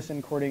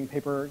Jonason Cording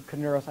paper, Could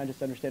a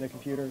Neuroscientist Understand a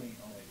Computer?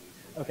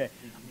 Okay.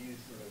 He used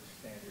sort of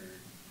standard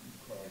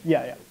code.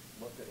 Yeah.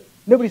 Looked at it.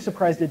 Nobody's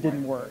surprised it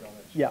didn't work.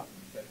 Yeah.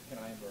 Said, can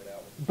I invert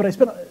out? But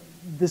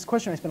this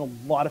question I spent a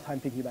lot of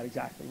time thinking about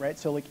exactly, right?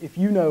 So like if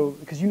you know,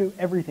 because you know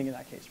everything in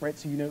that case, right?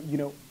 So you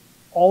know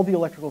all the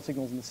electrical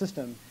signals in the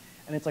system,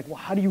 and it's like, well,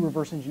 how do you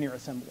reverse engineer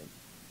assembly?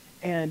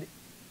 And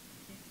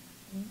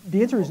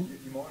the answer is... You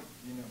know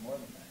more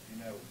than that. You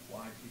know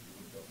why people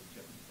would build a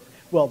chip first.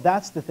 Well,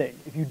 that's the thing.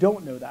 If you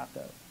don't know that,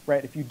 though,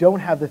 right? If you don't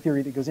have the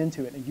theory that goes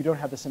into it and you don't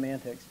have the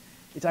semantics,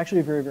 it's actually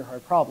a very, very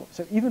hard problem.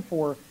 So even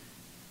for,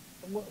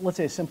 let's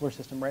say, a simpler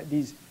system, right?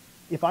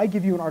 If I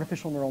give you an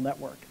artificial neural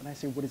network and I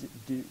say, what does it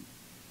do?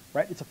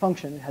 Right? It's a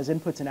function. It has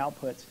inputs and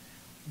outputs.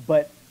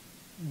 But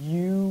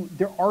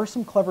there are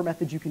some clever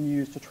methods you can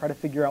use to try to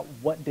figure out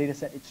what data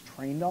set it's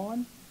trained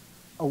on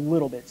a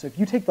little bit. So if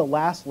you take the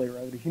last layer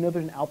of it, if you know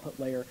there's an output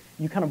layer,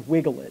 you kind of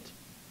wiggle it,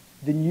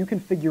 then you can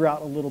figure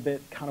out a little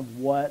bit kind of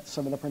what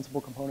some of the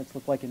principal components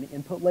look like in the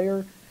input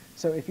layer.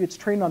 So if it's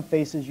trained on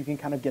faces, you can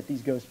kind of get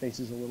these ghost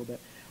faces a little bit.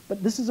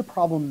 But this is a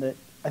problem that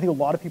I think a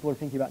lot of people are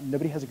thinking about and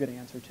nobody has a good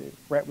answer to,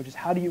 right? Which is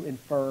how do you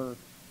infer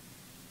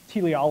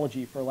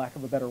teleology, for lack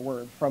of a better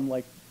word, from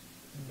like...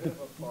 It's a bit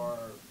of a far...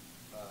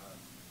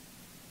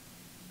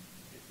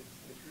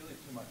 it's really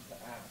too much to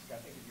ask. I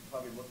think if you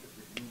probably looked at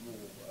the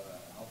Google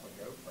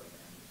AlphaGo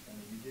program and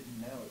you didn't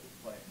know it was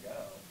play and go,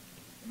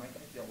 it might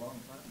take you a long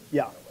time to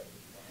figure out what it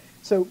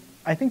was. So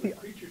I think the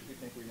creatures we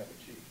think we have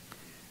achieved.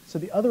 So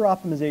the other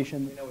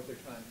optimization... We know what they're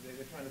trying to do.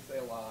 They're trying to stay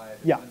alive.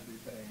 Yeah. They're trying to do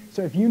things.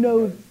 So if you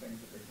know... things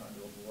that they're trying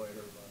to avoid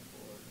or run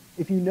for.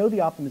 If you know the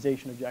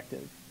optimization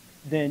objective,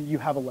 then you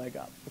have a leg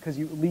up because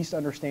you at least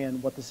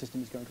understand what the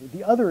system is going through.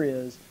 The other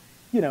is,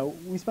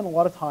 we spend a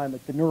lot of time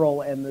at the neural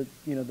and the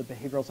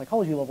behavioral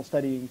psychology level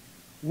studying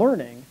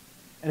learning.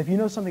 And if you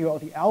know something about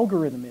what the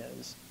algorithm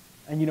is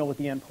and you know what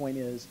the endpoint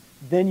is,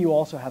 then you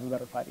also have a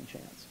better fighting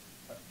chance.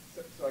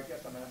 So I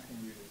guess I'm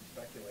asking you to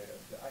speculate as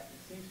to, it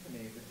seems to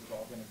me this is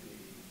all going to be,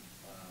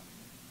 at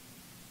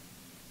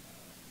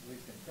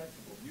least in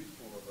principle,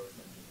 useful reverse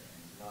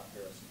engineering, not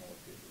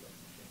verisimilitude of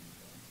machines.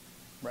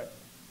 Right.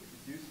 If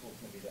it's useful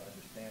to me to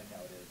understand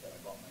how it is that I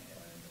bump my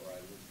head or I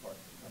lose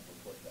parts of the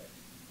temporal cortex,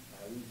 and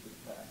I lose the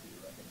capacity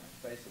to recognize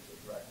faces or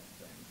threatening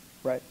things.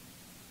 Right.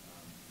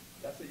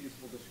 That's a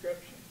useful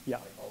description.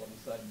 Yeah. Like all of a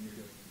sudden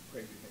you're doing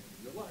crazy things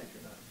in your life.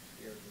 You're not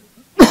scared to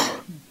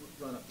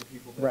run up to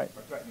people that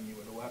are threatening you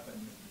with a weapon.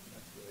 And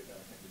that's really a bad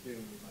thing to do.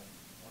 We might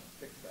want to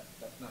fix that.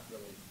 That's not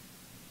really.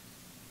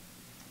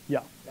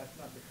 Yeah. That's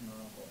not the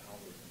canonical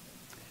algorithm.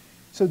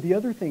 So the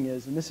other thing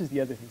is, and this is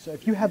the other thing. So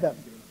if you have that,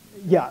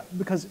 yeah,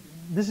 because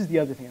this is the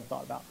other thing I've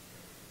thought about.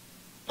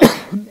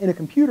 In a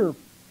computer,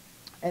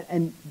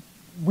 and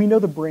we know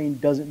the brain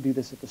doesn't do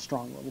this at the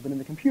strong level, but in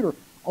the computer,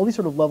 all these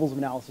sort of levels of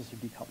analysis are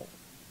decoupled.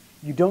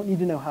 You don't need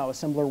to know how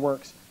assembler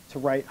works to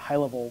write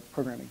high-level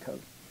programming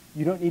code.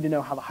 You don't need to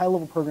know how the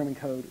high-level programming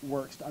code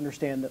works to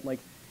understand that, like,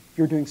 if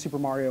you're doing Super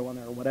Mario on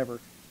there or whatever,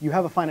 you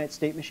have a finite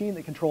state machine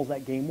that controls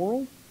that game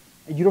world,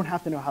 and you don't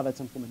have to know how that's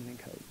implemented in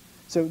code.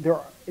 So there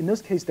are, in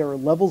this case, there are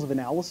levels of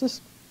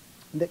analysis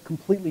that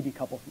completely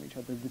decouple from each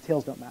other. The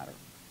details don't matter.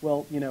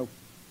 Well, you know,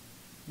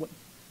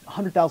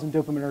 100,000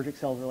 dopaminergic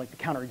cells are like the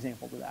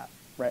counterexample to that,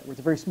 right? Where it's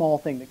a very small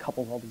thing that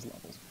couples all these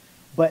levels.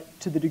 But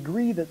to the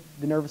degree that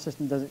the nervous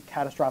system doesn't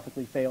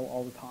catastrophically fail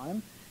all the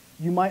time,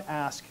 you might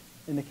ask,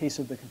 in the case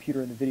of the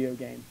computer and the video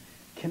game,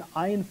 can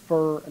I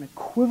infer an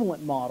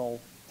equivalent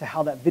model to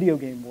how that video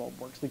game world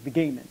works, like the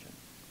game engine,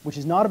 which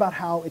is not about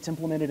how it's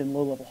implemented in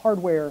low-level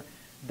hardware.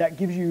 That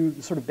gives you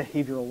the sort of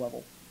behavioral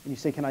level. And you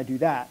say, can I do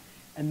that?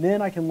 And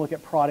then I can look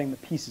at prodding the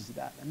pieces of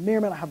that. I may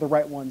or may not have the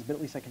right ones, but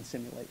at least I can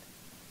simulate.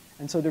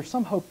 And so there's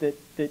some hope that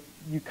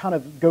you kind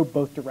of go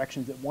both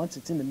directions at once.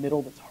 It's in the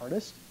middle that's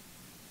hardest,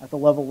 at the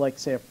level, like,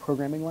 say, a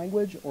programming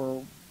language,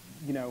 or,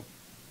 you know,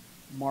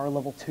 MAR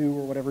level 2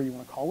 or whatever you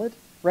want to call it,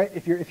 right?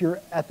 If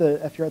you're at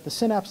the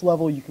synapse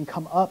level, you can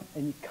come up,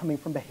 and coming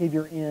from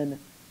behavior in,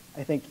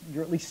 I think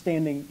you're at least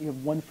standing, you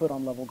have 1 foot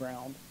on level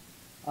ground.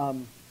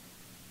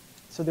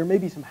 So there may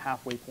be some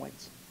halfway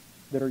points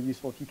that are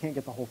useful if you can't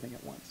get the whole thing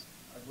at once.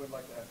 I would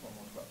like to ask one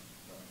more question.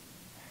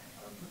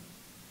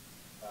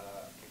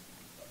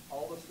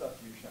 All the stuff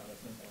you've shown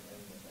us and the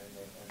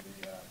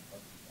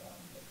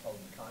called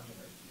the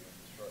congeners to you in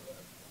the short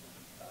lived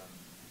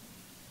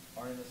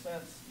are in a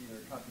sense either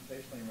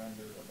computationally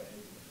rendered or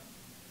behavioral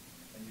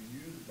rendered. And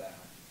you use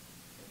that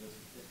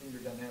in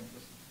your dynamic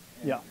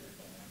Yeah. your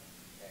dynamic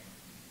game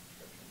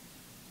description.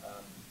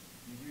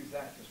 You use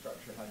that to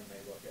structure how you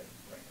may look at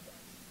brain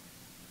events.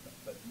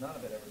 But none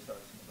of it ever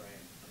starts in the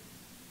brain.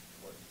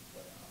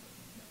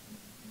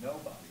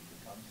 Nobody who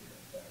comes here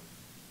and says,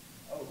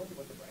 oh, look at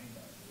what the brain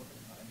does, look at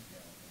the time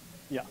scale,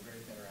 Yeah. the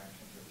various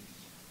interactions of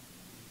these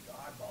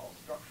oddball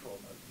structural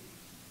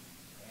motifs,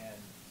 and,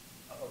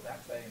 oh,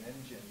 that's an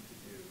engine to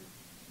do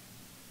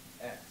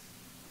X.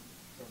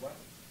 So what?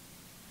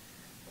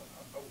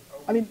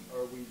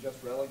 Are we just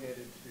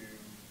relegated to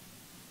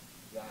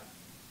that,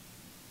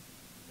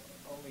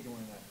 only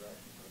going in that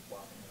direction, sort of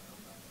flopping around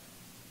that way?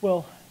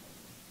 Well,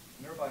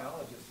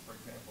 Neurobiologists, for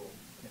example,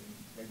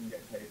 they can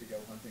get paid to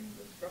go hunting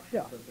the structure,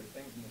 Yeah. because there are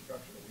things in the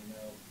structure that we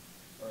know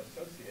are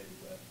associated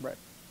with right.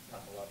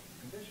 pathological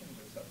conditions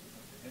or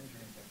subsequent to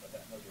injury and things like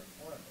that. Those are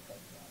important because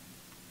of that.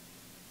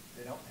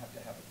 They don't have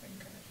to have a thing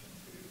connection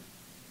to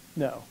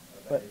No,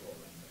 behavioral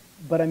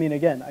rendering. but I mean,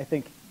 again, I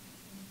think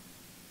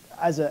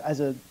as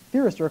a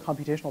theorist or a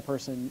computational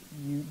person,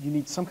 you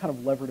need some kind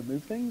of lever to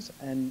move things.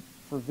 And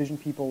for vision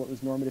people, it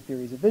was normative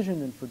theories of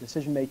vision, and for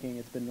decision making,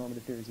 it's been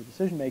normative theories of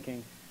decision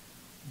making.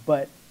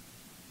 But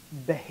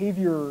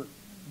behavior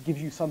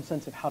gives you some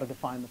sense of how to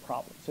define the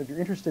problem. So if you're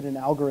interested in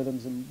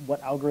algorithms and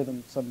what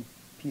algorithm some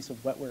piece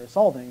of wetware is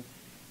solving,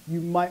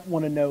 you might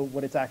want to know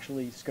what it's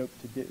actually scoped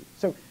to do.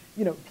 So,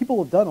 you know,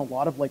 people have done a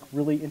lot of, like,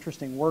 really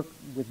interesting work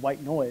with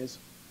white noise,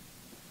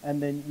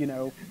 and then, you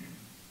know,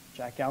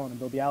 Jack Gallen and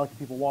Bill Bialik and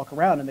people walk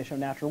around and they show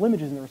natural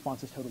images and the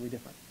response is totally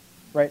different,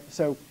 right?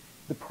 So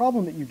the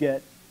problem that you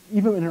get,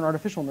 even in an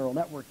artificial neural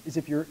network, is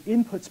if your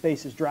input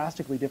space is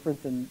drastically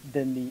different than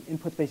the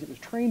input space it was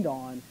trained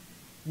on,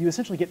 you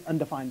essentially get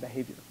undefined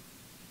behavior.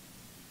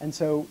 And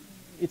so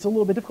it's a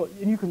little bit difficult.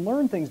 And you can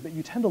learn things, but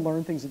you tend to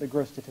learn things at the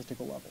gross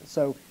statistical level.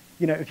 So,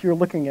 you know, if you're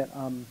looking at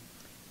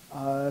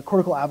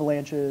cortical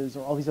avalanches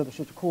or all these other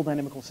sorts of cool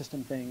dynamical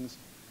system things,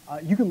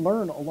 you can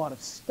learn a lot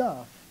of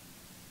stuff,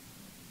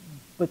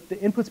 but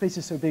the input space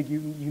is so big, you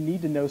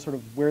need to know sort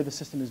of where the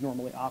system is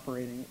normally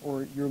operating,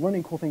 or you're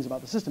learning cool things about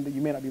the system, but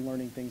you may not be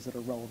learning things that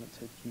are relevant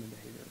to human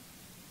behavior.